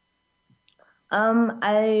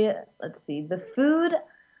 Let's see, the food,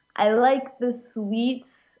 I like the sweets.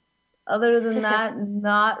 Other than that,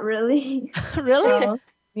 not really. Really?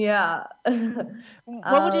 Yeah.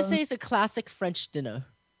 What would you say is a classic French dinner?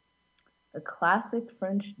 A classic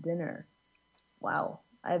French dinner. Wow.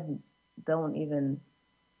 I have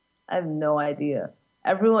no idea.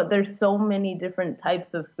 There's so many different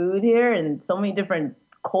types of food here and so many different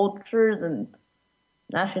cultures and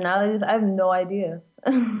nationalities. I have no idea.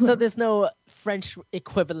 So there's no French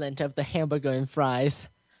equivalent of the hamburger and fries?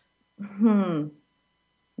 No.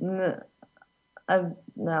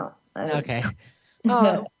 Okay.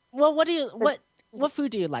 Well, what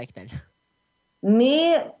food do you like then?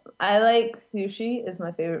 Me, I like sushi is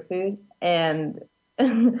my favorite food, and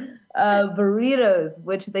burritos,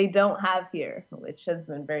 which they don't have here, which has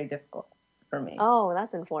been very difficult for me. Oh,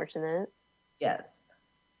 that's unfortunate. Yes.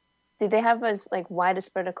 Do they have as wide a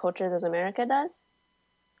spread of cultures as America does?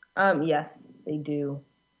 Yes, they do.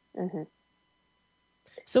 Mm-hmm.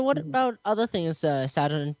 So what about other things,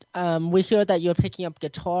 Saturn? We hear that you're picking up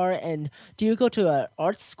guitar, and do you go to an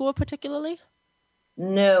art school particularly?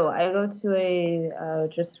 No, I go to a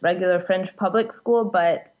just regular French public school,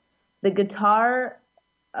 but the guitar,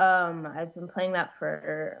 I've been playing that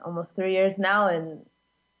for almost 3 years now, and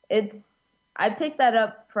I picked that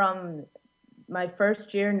up from my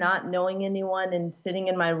first year not knowing anyone and sitting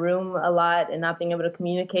in my room a lot and not being able to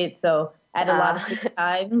communicate, so I had a lot of free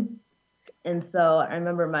time. And so I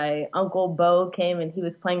remember my uncle Bo came and he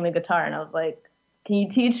was playing the guitar, and I was like, "Can you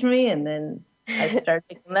teach me?" And then I started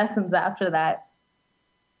taking lessons after that.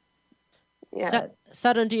 Yeah.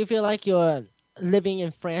 Saturn, do you feel like your living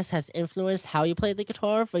in France has influenced how you play the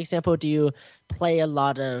guitar? For example, do you play a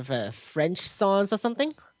lot of French songs or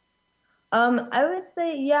something? I would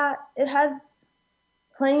say, yeah, it has.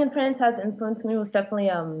 Playing in France has influenced me. With definitely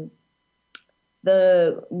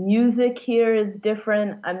the music here is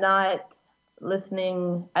different. I'm not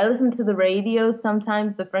listening. I listen to the radio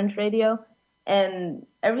sometimes, the French radio, and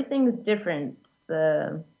everything is different.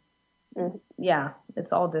 Yeah,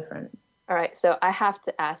 it's all different. All right, so I have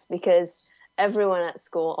to ask because everyone at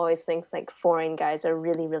school always thinks foreign guys are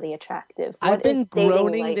really, really attractive. I've been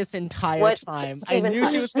groaning this entire time. I knew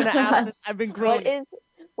she was going to ask this. I've been groaning.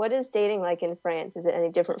 What is dating like in France? Is it any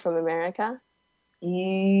different from America?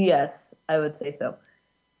 Yes, I would say so.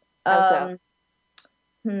 How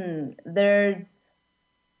so? There's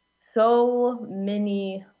so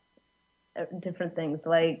many different things.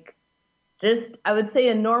 I would say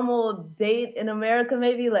a normal date in America,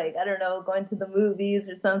 maybe I don't know, going to the movies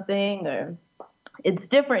or something, or it's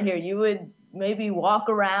different here. You would maybe walk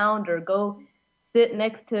around or go sit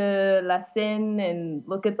next to La Seine and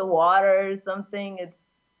look at the water or something. It's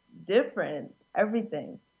different,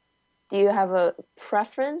 everything. Do you have a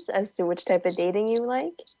preference as to which type of dating you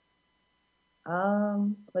like?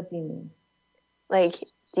 What do you mean? Like,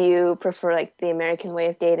 do you prefer like the American way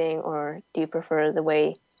of dating, or do you prefer the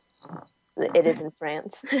way it is in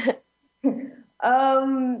France?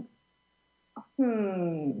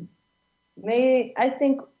 I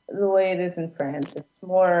think the way it is in France, it's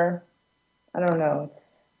more, I don't know. It's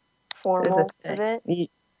formal a bit?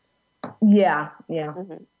 Yeah.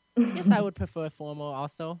 I guess I would prefer formal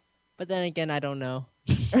also. But then again, I don't know.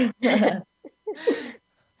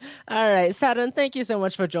 All right, Saturn, thank you so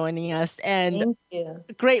much for joining us. And thank you.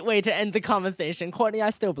 Great way to end the conversation. Courtney, I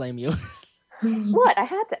still blame you. What? I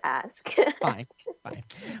had to ask. Fine.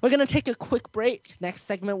 We're going to take a quick break. Next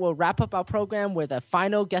segment, we'll wrap up our program with a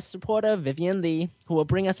final guest reporter, Vivien Lee, who will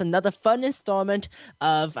bring us another fun installment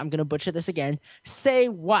of, I'm going to butcher this again, Say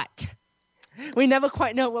What? We never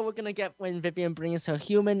quite know what we're going to get when Vivien brings her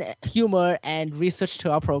humor and research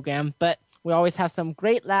to our program, but we always have some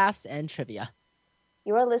great laughs and trivia.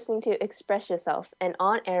 You are listening to Express Yourself, an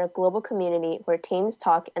on-air global community where teens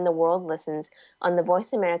talk and the world listens on the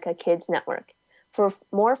Voice America Kids Network. For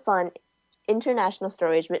more fun, international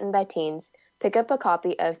stories written by teens, pick up a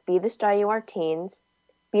copy of Be the Star You Are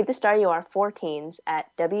for Teens at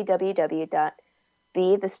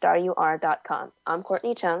www.bethestaryoure.com. I'm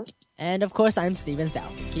Courtney Cheng. And of course, I'm Steven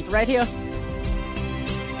Zhou. Keep it right here.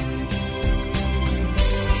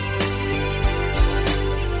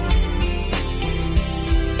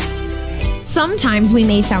 Sometimes we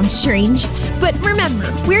may sound strange, but remember,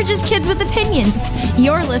 we're just kids with opinions.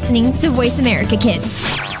 You're listening to Voice America Kids.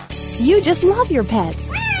 You just love your pets,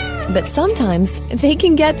 but sometimes they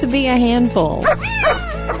can get to be a handful.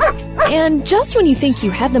 And just when you think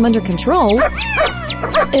you have them under control,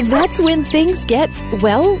 that's when things get,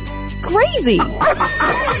 well, crazy.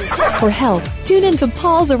 For help, tune into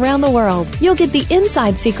Paws Around the World. You'll get the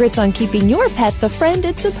inside secrets on keeping your pet the friend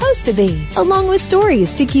it's supposed to be, along with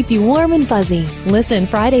stories to keep you warm and fuzzy. Listen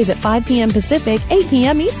Fridays at 5 p.m. Pacific, 8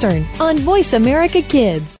 p.m. Eastern on Voice America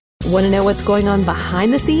Kids. Want to know what's going on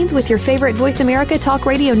behind the scenes with your favorite Voice America Talk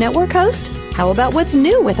Radio Network host? How about what's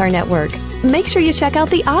new with our network? Make sure you check out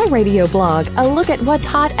the iRadio blog, a look at what's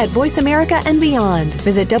hot at Voice America and beyond.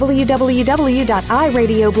 Visit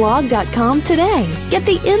www.iradioblog.com today. Get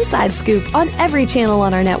the inside scoop on every channel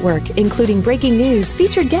on our network, including breaking news,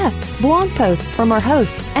 featured guests, blog posts from our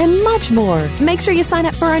hosts, and much more. Make sure you sign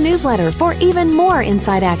up for our newsletter for even more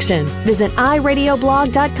inside action. Visit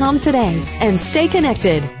iradioblog.com today and stay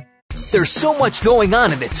connected. There's so much going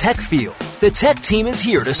on in the tech field. The tech team is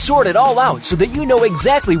here to sort it all out so that you know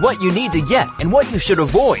exactly what you need to get and what you should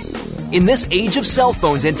avoid. In this age of cell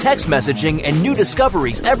phones and text messaging and new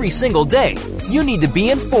discoveries every single day, you need to be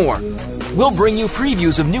informed. We'll bring you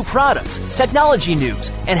previews of new products, technology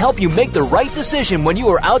news, and help you make the right decision when you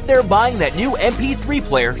are out there buying that new MP3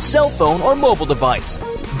 player, cell phone, or mobile device.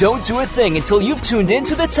 Don't do a thing until you've tuned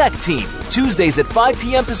into the Tech Team, Tuesdays at 5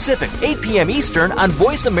 p.m. Pacific, 8 p.m. Eastern on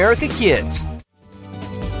Voice America Kids.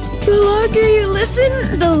 The longer you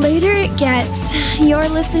listen, the later it gets. You're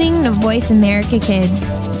listening to Voice America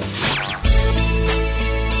Kids.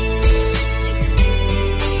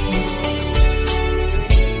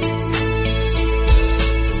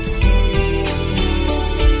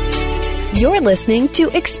 You're listening to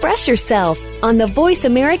Express Yourself on the Voice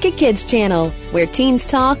America Kids channel, where teens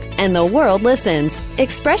talk and the world listens.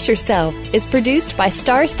 Express Yourself is produced by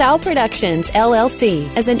Star Style Productions,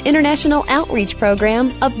 LLC, as an international outreach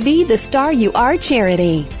program of Be the Star You Are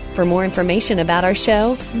charity. For more information about our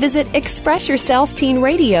show, visit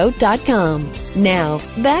expressyourselfteenradio.com. Now,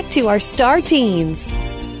 back to our star teens.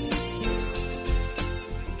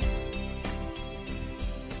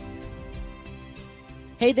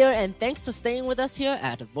 Hey there, and thanks for staying with us here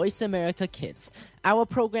at Voice America Kids. Our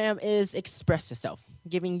program is Express Yourself,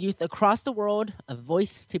 giving youth across the world a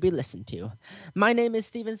voice to be listened to. My name is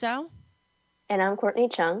Steven Zhou. And I'm Courtney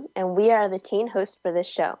Cheng, and we are the teen hosts for this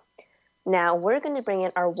show. Now, we're going to bring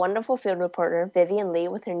in our wonderful field reporter, Vivien Lee,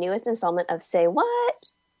 with her newest installment of Say What?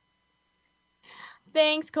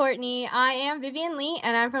 Thanks, Courtney. I am Vivien Lee,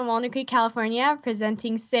 and I'm from Walnut Creek, California,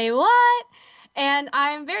 presenting Say What? And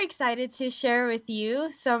I'm very excited to share with you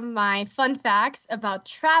some of my fun facts about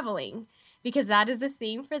traveling, because that is the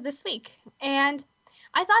theme for this week. And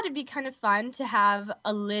I thought it'd be kind of fun to have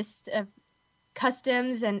a list of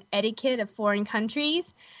customs and etiquette of foreign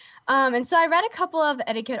countries. And so I read a couple of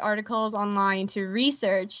etiquette articles online to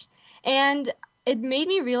research, and it made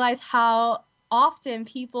me realize how often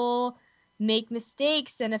people make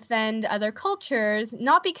mistakes and offend other cultures,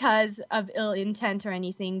 not because of ill intent or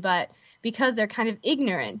anything, but because they're kind of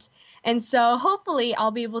ignorant. And so hopefully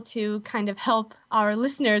I'll be able to kind of help our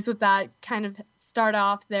listeners with that, kind of start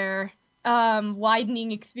off their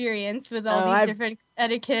widening experience with all these different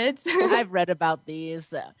etiquettes. I've read about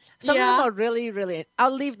these. Some of them are really, really.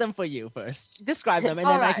 I'll leave them for you first. Describe them, and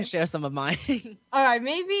then I can share some of mine. All right,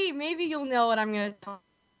 maybe you'll know what I'm going to talk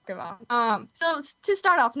about. So to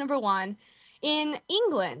start off, number one, in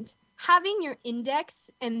England, having your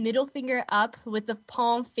index and middle finger up with the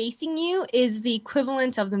palm facing you is the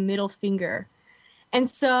equivalent of the middle finger. And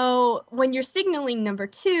so when you're signaling number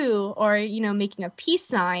two, or, making a peace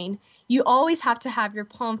sign, you always have to have your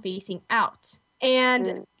palm facing out.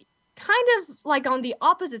 And kind of like on the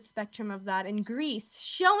opposite spectrum of that, in Greece,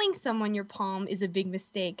 showing someone your palm is a big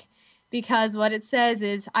mistake, because what it says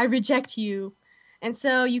is, I reject you. And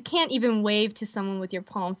so you can't even wave to someone with your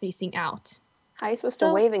palm facing out. How are you supposed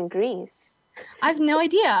to wave in Greece? I have no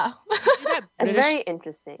idea. It's very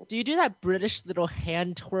interesting. Do you do that British little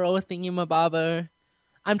hand twirl thingy-mabobber?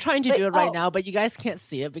 I'm trying to do it right now, but you guys can't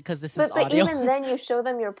see it because this is audio. But even then, you show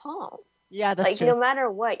them your palm. Yeah, that's true. No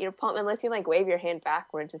matter what, your palm, unless you wave your hand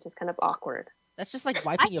backwards, which is kind of awkward. That's just like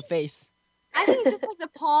wiping your face. I think it's just like the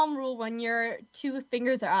palm rule when your two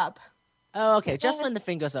fingers are up. Oh, okay. Just when the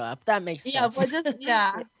fingers are up. That makes sense.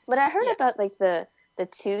 But I heard about the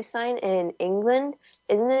two sign in England.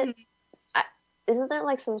 Isn't it? Isn't there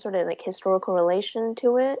some sort of historical relation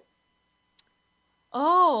to it?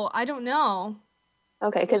 Oh, I don't know.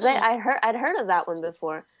 Okay, because I'd heard of that one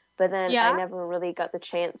before, but then I never really got the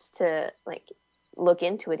chance to look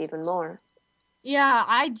into it even more. Yeah,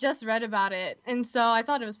 I just read about it, and so I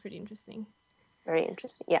thought it was pretty interesting. Very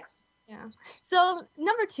interesting. Yeah. Yeah. So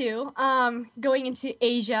number two, going into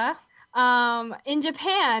Asia. In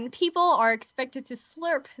Japan, people are expected to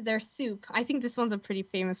slurp their soup. I think this one's a pretty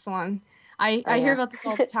famous one. I hear about this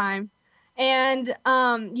all the time. And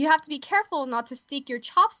you have to be careful not to stick your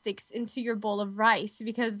chopsticks into your bowl of rice,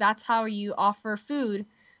 because that's how you offer food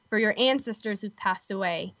for your ancestors who've passed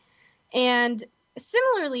away. And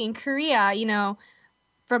similarly in Korea,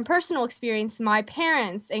 from personal experience, my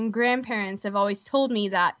parents and grandparents have always told me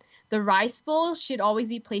that the rice bowl should always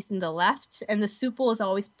be placed in the left, and the soup bowl is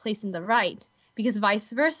always placed in the right, because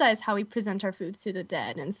vice versa is how we present our foods to the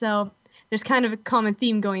dead. And so there's kind of a common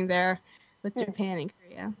theme going there with Japan and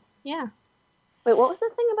Korea. Yeah. Wait, what was the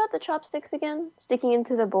thing about the chopsticks again? Sticking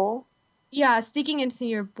into the bowl? Yeah, sticking into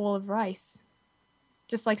your bowl of rice.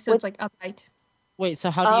 Just it's upright. Wait, so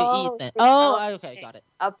how do you eat then? Oh, okay, got it.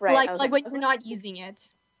 Upright. Like when you're not using it.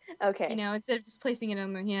 Okay. Instead of just placing it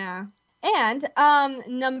on the, And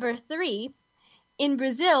number three, in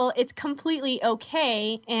Brazil, it's completely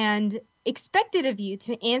okay and expected of you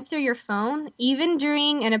to answer your phone even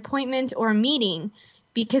during an appointment or a meeting,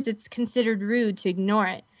 because it's considered rude to ignore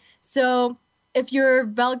it. So if your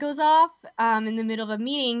bell goes off in the middle of a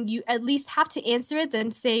meeting, you at least have to answer it,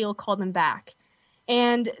 then say you'll call them back.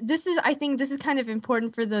 And I think this is kind of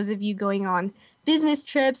important for those of you going on business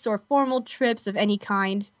trips or formal trips of any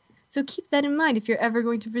kind. So keep that in mind if you're ever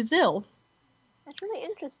going to Brazil. That's really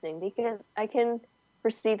interesting, because I can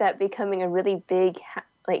foresee that becoming a really big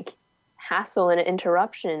hassle and an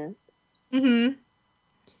interruption. Mm-hmm.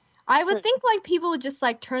 I would think people would just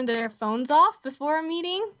turn their phones off before a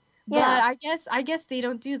meeting, but I guess they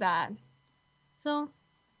don't do that. So,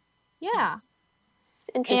 yeah. It's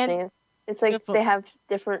interesting. And it's they have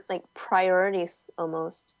different priorities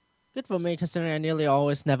almost. Good for me, considering I nearly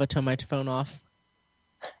always never turn my phone off.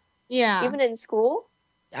 Yeah. Even in school?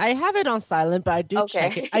 I have it on silent, but I do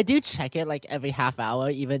check it. I do check it every half hour,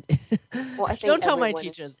 even. Well, don't tell my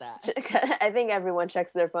teachers that. I think everyone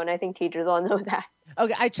checks their phone. I think teachers all know that.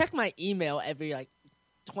 Okay, I check my email every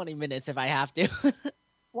 20 minutes if I have to.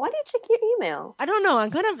 Why do you check your email? I don't know.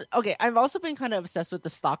 I've also been kind of obsessed with the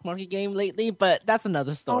stock market game lately, but that's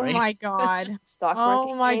another story. Oh my god. Stock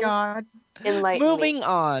market. Oh my god. Moving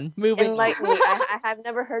on. Enlighten me. I have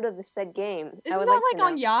never heard of the said game. Isn't that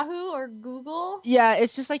on Yahoo or Google? Yeah,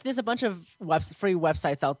 it's just there's a bunch of free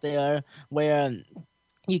websites out there where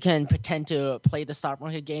you can pretend to play the stock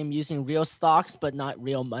market game using real stocks but not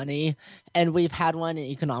real money. And we've had one in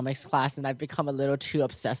economics class, and I've become a little too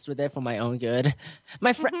obsessed with it for my own good.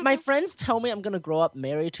 My friends tell me I'm going to grow up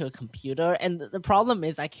married to a computer, and the problem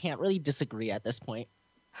is I can't really disagree at this point.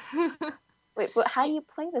 Wait, but how do you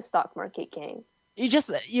play the stock market game? We had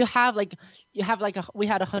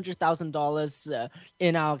 $100,000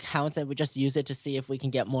 in our accounts, and we just use it to see if we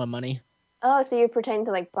can get more money. Oh, so you're pretending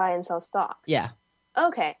to buy and sell stocks? Yeah.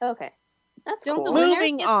 Okay. That's cool.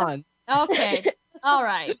 Moving on. Okay. All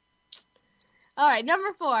right. All right,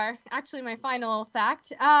 number 4. Actually, my final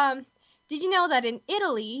fact. Did you know that in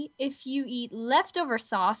Italy, if you eat leftover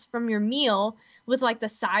sauce from your meal with like the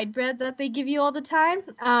side bread that they give you all the time,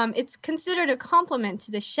 it's considered a compliment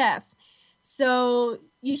to the chef. So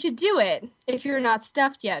you should do it if you're not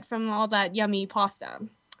stuffed yet from all that yummy pasta.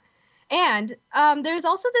 And there's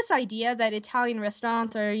also this idea that Italian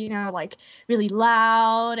restaurants are, like really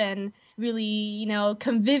loud and really,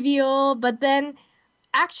 convivial. But then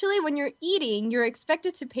actually when you're eating, you're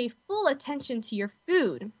expected to pay full attention to your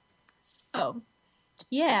food. So,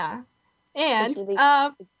 yeah. And, Really,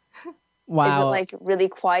 wow. Is it like really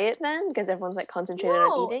quiet then? Because everyone's like concentrated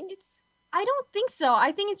on eating? I don't think so.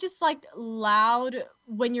 I think it's just like loud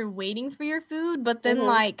when you're waiting for your food, but then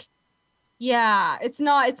it's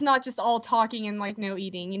not just all talking and like no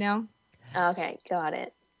eating, Okay, got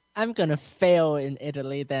it. I'm gonna fail in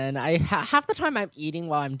Italy then. Half the time I'm eating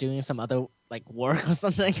while I'm doing some other like work or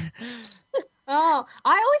something. Oh, I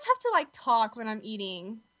always have to like talk when I'm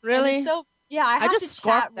eating. Really? So yeah, I have just to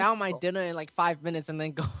scarf chat down my dinner in like 5 minutes and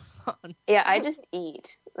then go on. Yeah, I just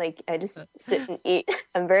eat. Like, I just sit and eat.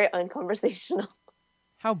 I'm very unconversational.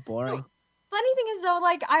 How boring. Funny thing is though,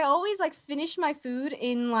 like I always like finish my food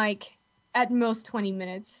in like at most 20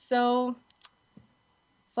 minutes. So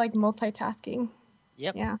it's like multitasking.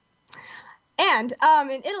 Yep. Yeah. And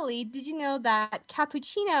in Italy, did you know that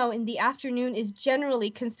cappuccino in the afternoon is generally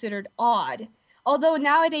considered odd? Although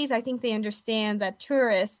nowadays I think they understand that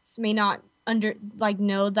tourists may not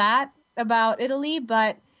know that about Italy,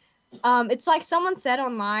 but it's like someone said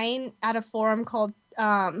online at a forum called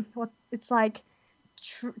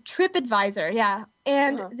TripAdvisor, yeah.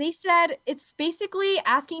 And they said it's basically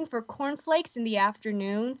asking for cornflakes in the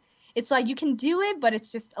afternoon. It's like you can do it, but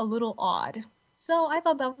it's just a little odd. So I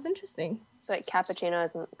thought that was interesting. So like cappuccino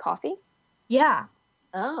isn't coffee? Yeah.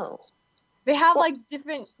 Oh. They have like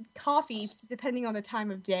different coffees depending on the time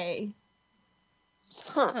of day.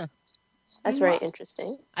 Huh. That's very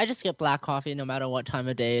interesting. I just get black coffee no matter what time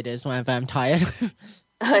of day it is whenever I'm tired.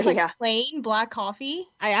 Just like plain black coffee?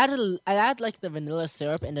 I add like the vanilla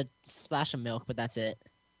syrup and a splash of milk, but that's it.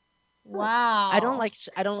 Wow. I don't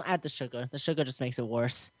add the sugar. The sugar just makes it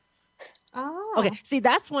worse. Oh. Okay, see,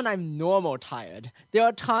 that's when I'm normal tired. There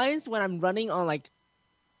are times when I'm running on like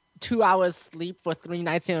 2 hours sleep for 3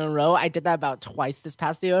 nights in a row. I did that about twice this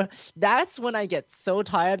past year. That's when I get so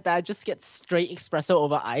tired that I just get straight espresso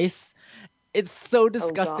over ice. It's so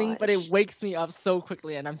disgusting, but it wakes me up so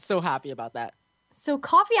quickly, and I'm so happy about that. So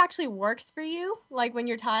coffee actually works for you, like when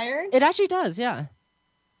you're tired? It actually does, yeah.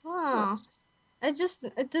 Oh. It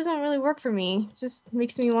doesn't really work for me. It just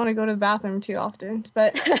makes me want to go to the bathroom too often.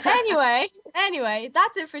 But anyway,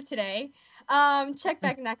 that's it for today. Check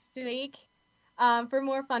back next week for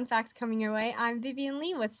more fun facts coming your way. I'm Vivien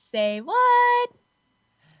Lee with Say What?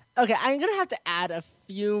 Okay, I'm going to have to add a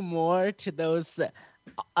few more to those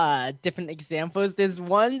different examples. There's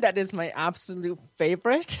one that is my absolute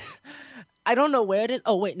favorite. I don't know where it is.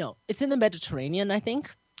 Oh, wait, no. It's in the Mediterranean, I think.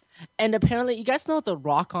 And apparently, you guys know the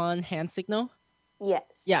rock-on hand signal?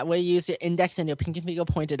 Yes. Yeah, where you use your index and your pinky finger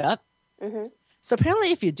pointed up. Mm-hmm. So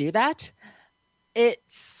apparently if you do that, it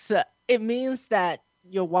means that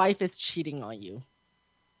your wife is cheating on you.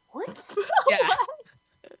 What? Yeah.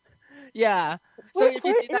 Yeah. So if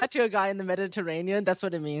you do that to a guy in the Mediterranean, that's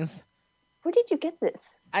what it means. Where did you get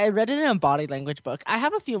this? I read it in a body language book. I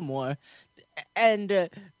have a few more. And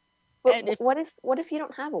what if you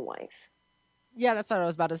don't have a wife? Yeah, that's what I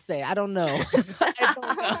was about to say. I don't know. I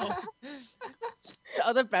don't know. The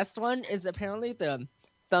other best one is apparently the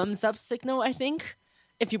thumbs up signal, I think.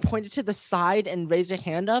 If you point it to the side and raise your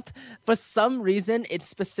hand up, for some reason, it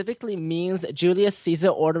specifically means Julius Caesar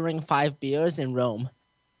ordering 5 beers in Rome.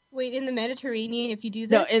 Wait, in the Mediterranean, if you do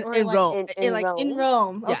this? No, in Rome. In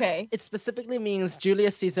Rome, Yeah, okay. it specifically means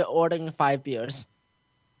Julius Caesar ordering 5 beers.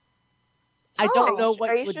 I don't know what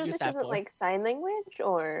Are you would sure use this that isn't for. like sign language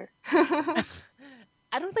or? I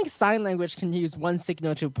don't think sign language can use one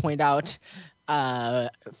signal to point out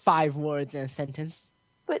 5 words in a sentence.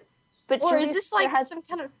 But or Julius is this like Caesar some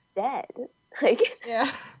kind of dead? Like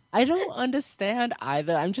yeah. I don't understand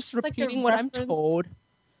either. I'm just It's like a repeating what I'm reference. told.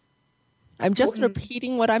 I'm just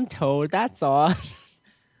repeating what I'm told. That's all.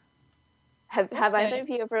 Have either of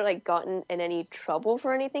you ever like gotten in any trouble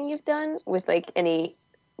for anything you've done with like any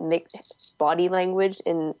body language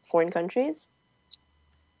in foreign countries?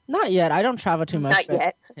 Not yet. I don't travel too much. Not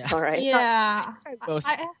yet. Yeah. All right. Yeah. Most-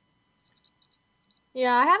 I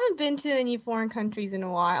haven't been to any foreign countries in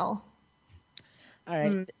a while. All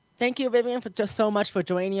right. Thank you, Vivien, for just so much for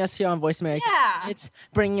joining us here on Voice America. Yeah. It's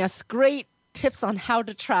bringing us great tips on how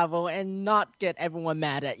to travel and not get everyone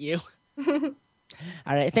mad at you.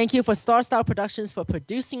 All right. Thank you for Star Style Productions for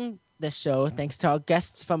producing this show. Thanks to our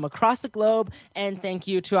guests from across the globe. And thank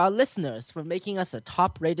you to our listeners for making us a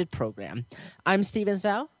top-rated program. I'm Steven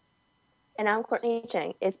Zhou. And I'm Courtney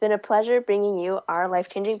Cheng. It's been a pleasure bringing you our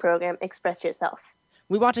life-changing program, Express Yourself.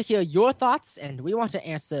 We want to hear your thoughts and we want to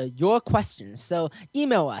answer your questions. So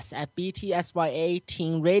email us at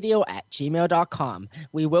btsyateenradio@gmail.com.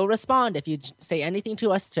 We will respond if you say anything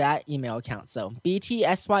to us to that email account. So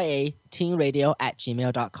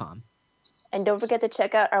btsyateenradio@gmail.com. And don't forget to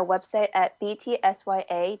check out our website at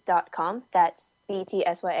btsya.com. That's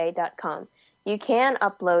btsya.com. You can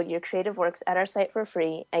upload your creative works at our site for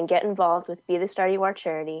free and get involved with Be the Star You Are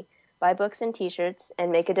charity, buy books and t-shirts,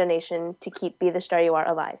 and make a donation to keep Be the Star You Are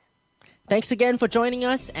alive. Thanks again for joining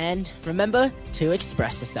us, and remember to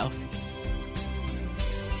express yourself.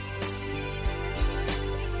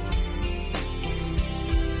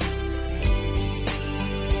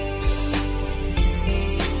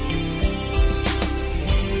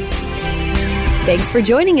 Thanks for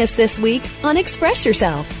joining us this week on Express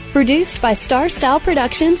Yourself, produced by Star Style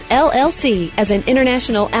Productions, LLC, as an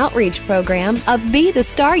international outreach program of Be the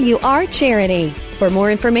Star You Are charity. For more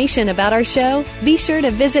information about our show, be sure to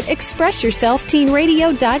visit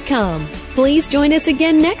expressyourselfteenradio.com. Please join us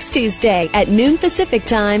again next Tuesday at noon Pacific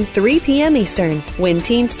Time, 3 p.m. Eastern, when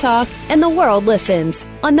teens talk and the world listens,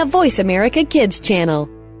 on the Voice America Kids channel.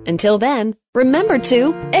 Until then, remember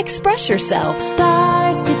to express yourself.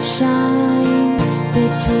 Stars could shine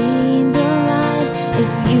between the lines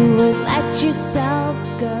if you would let yourself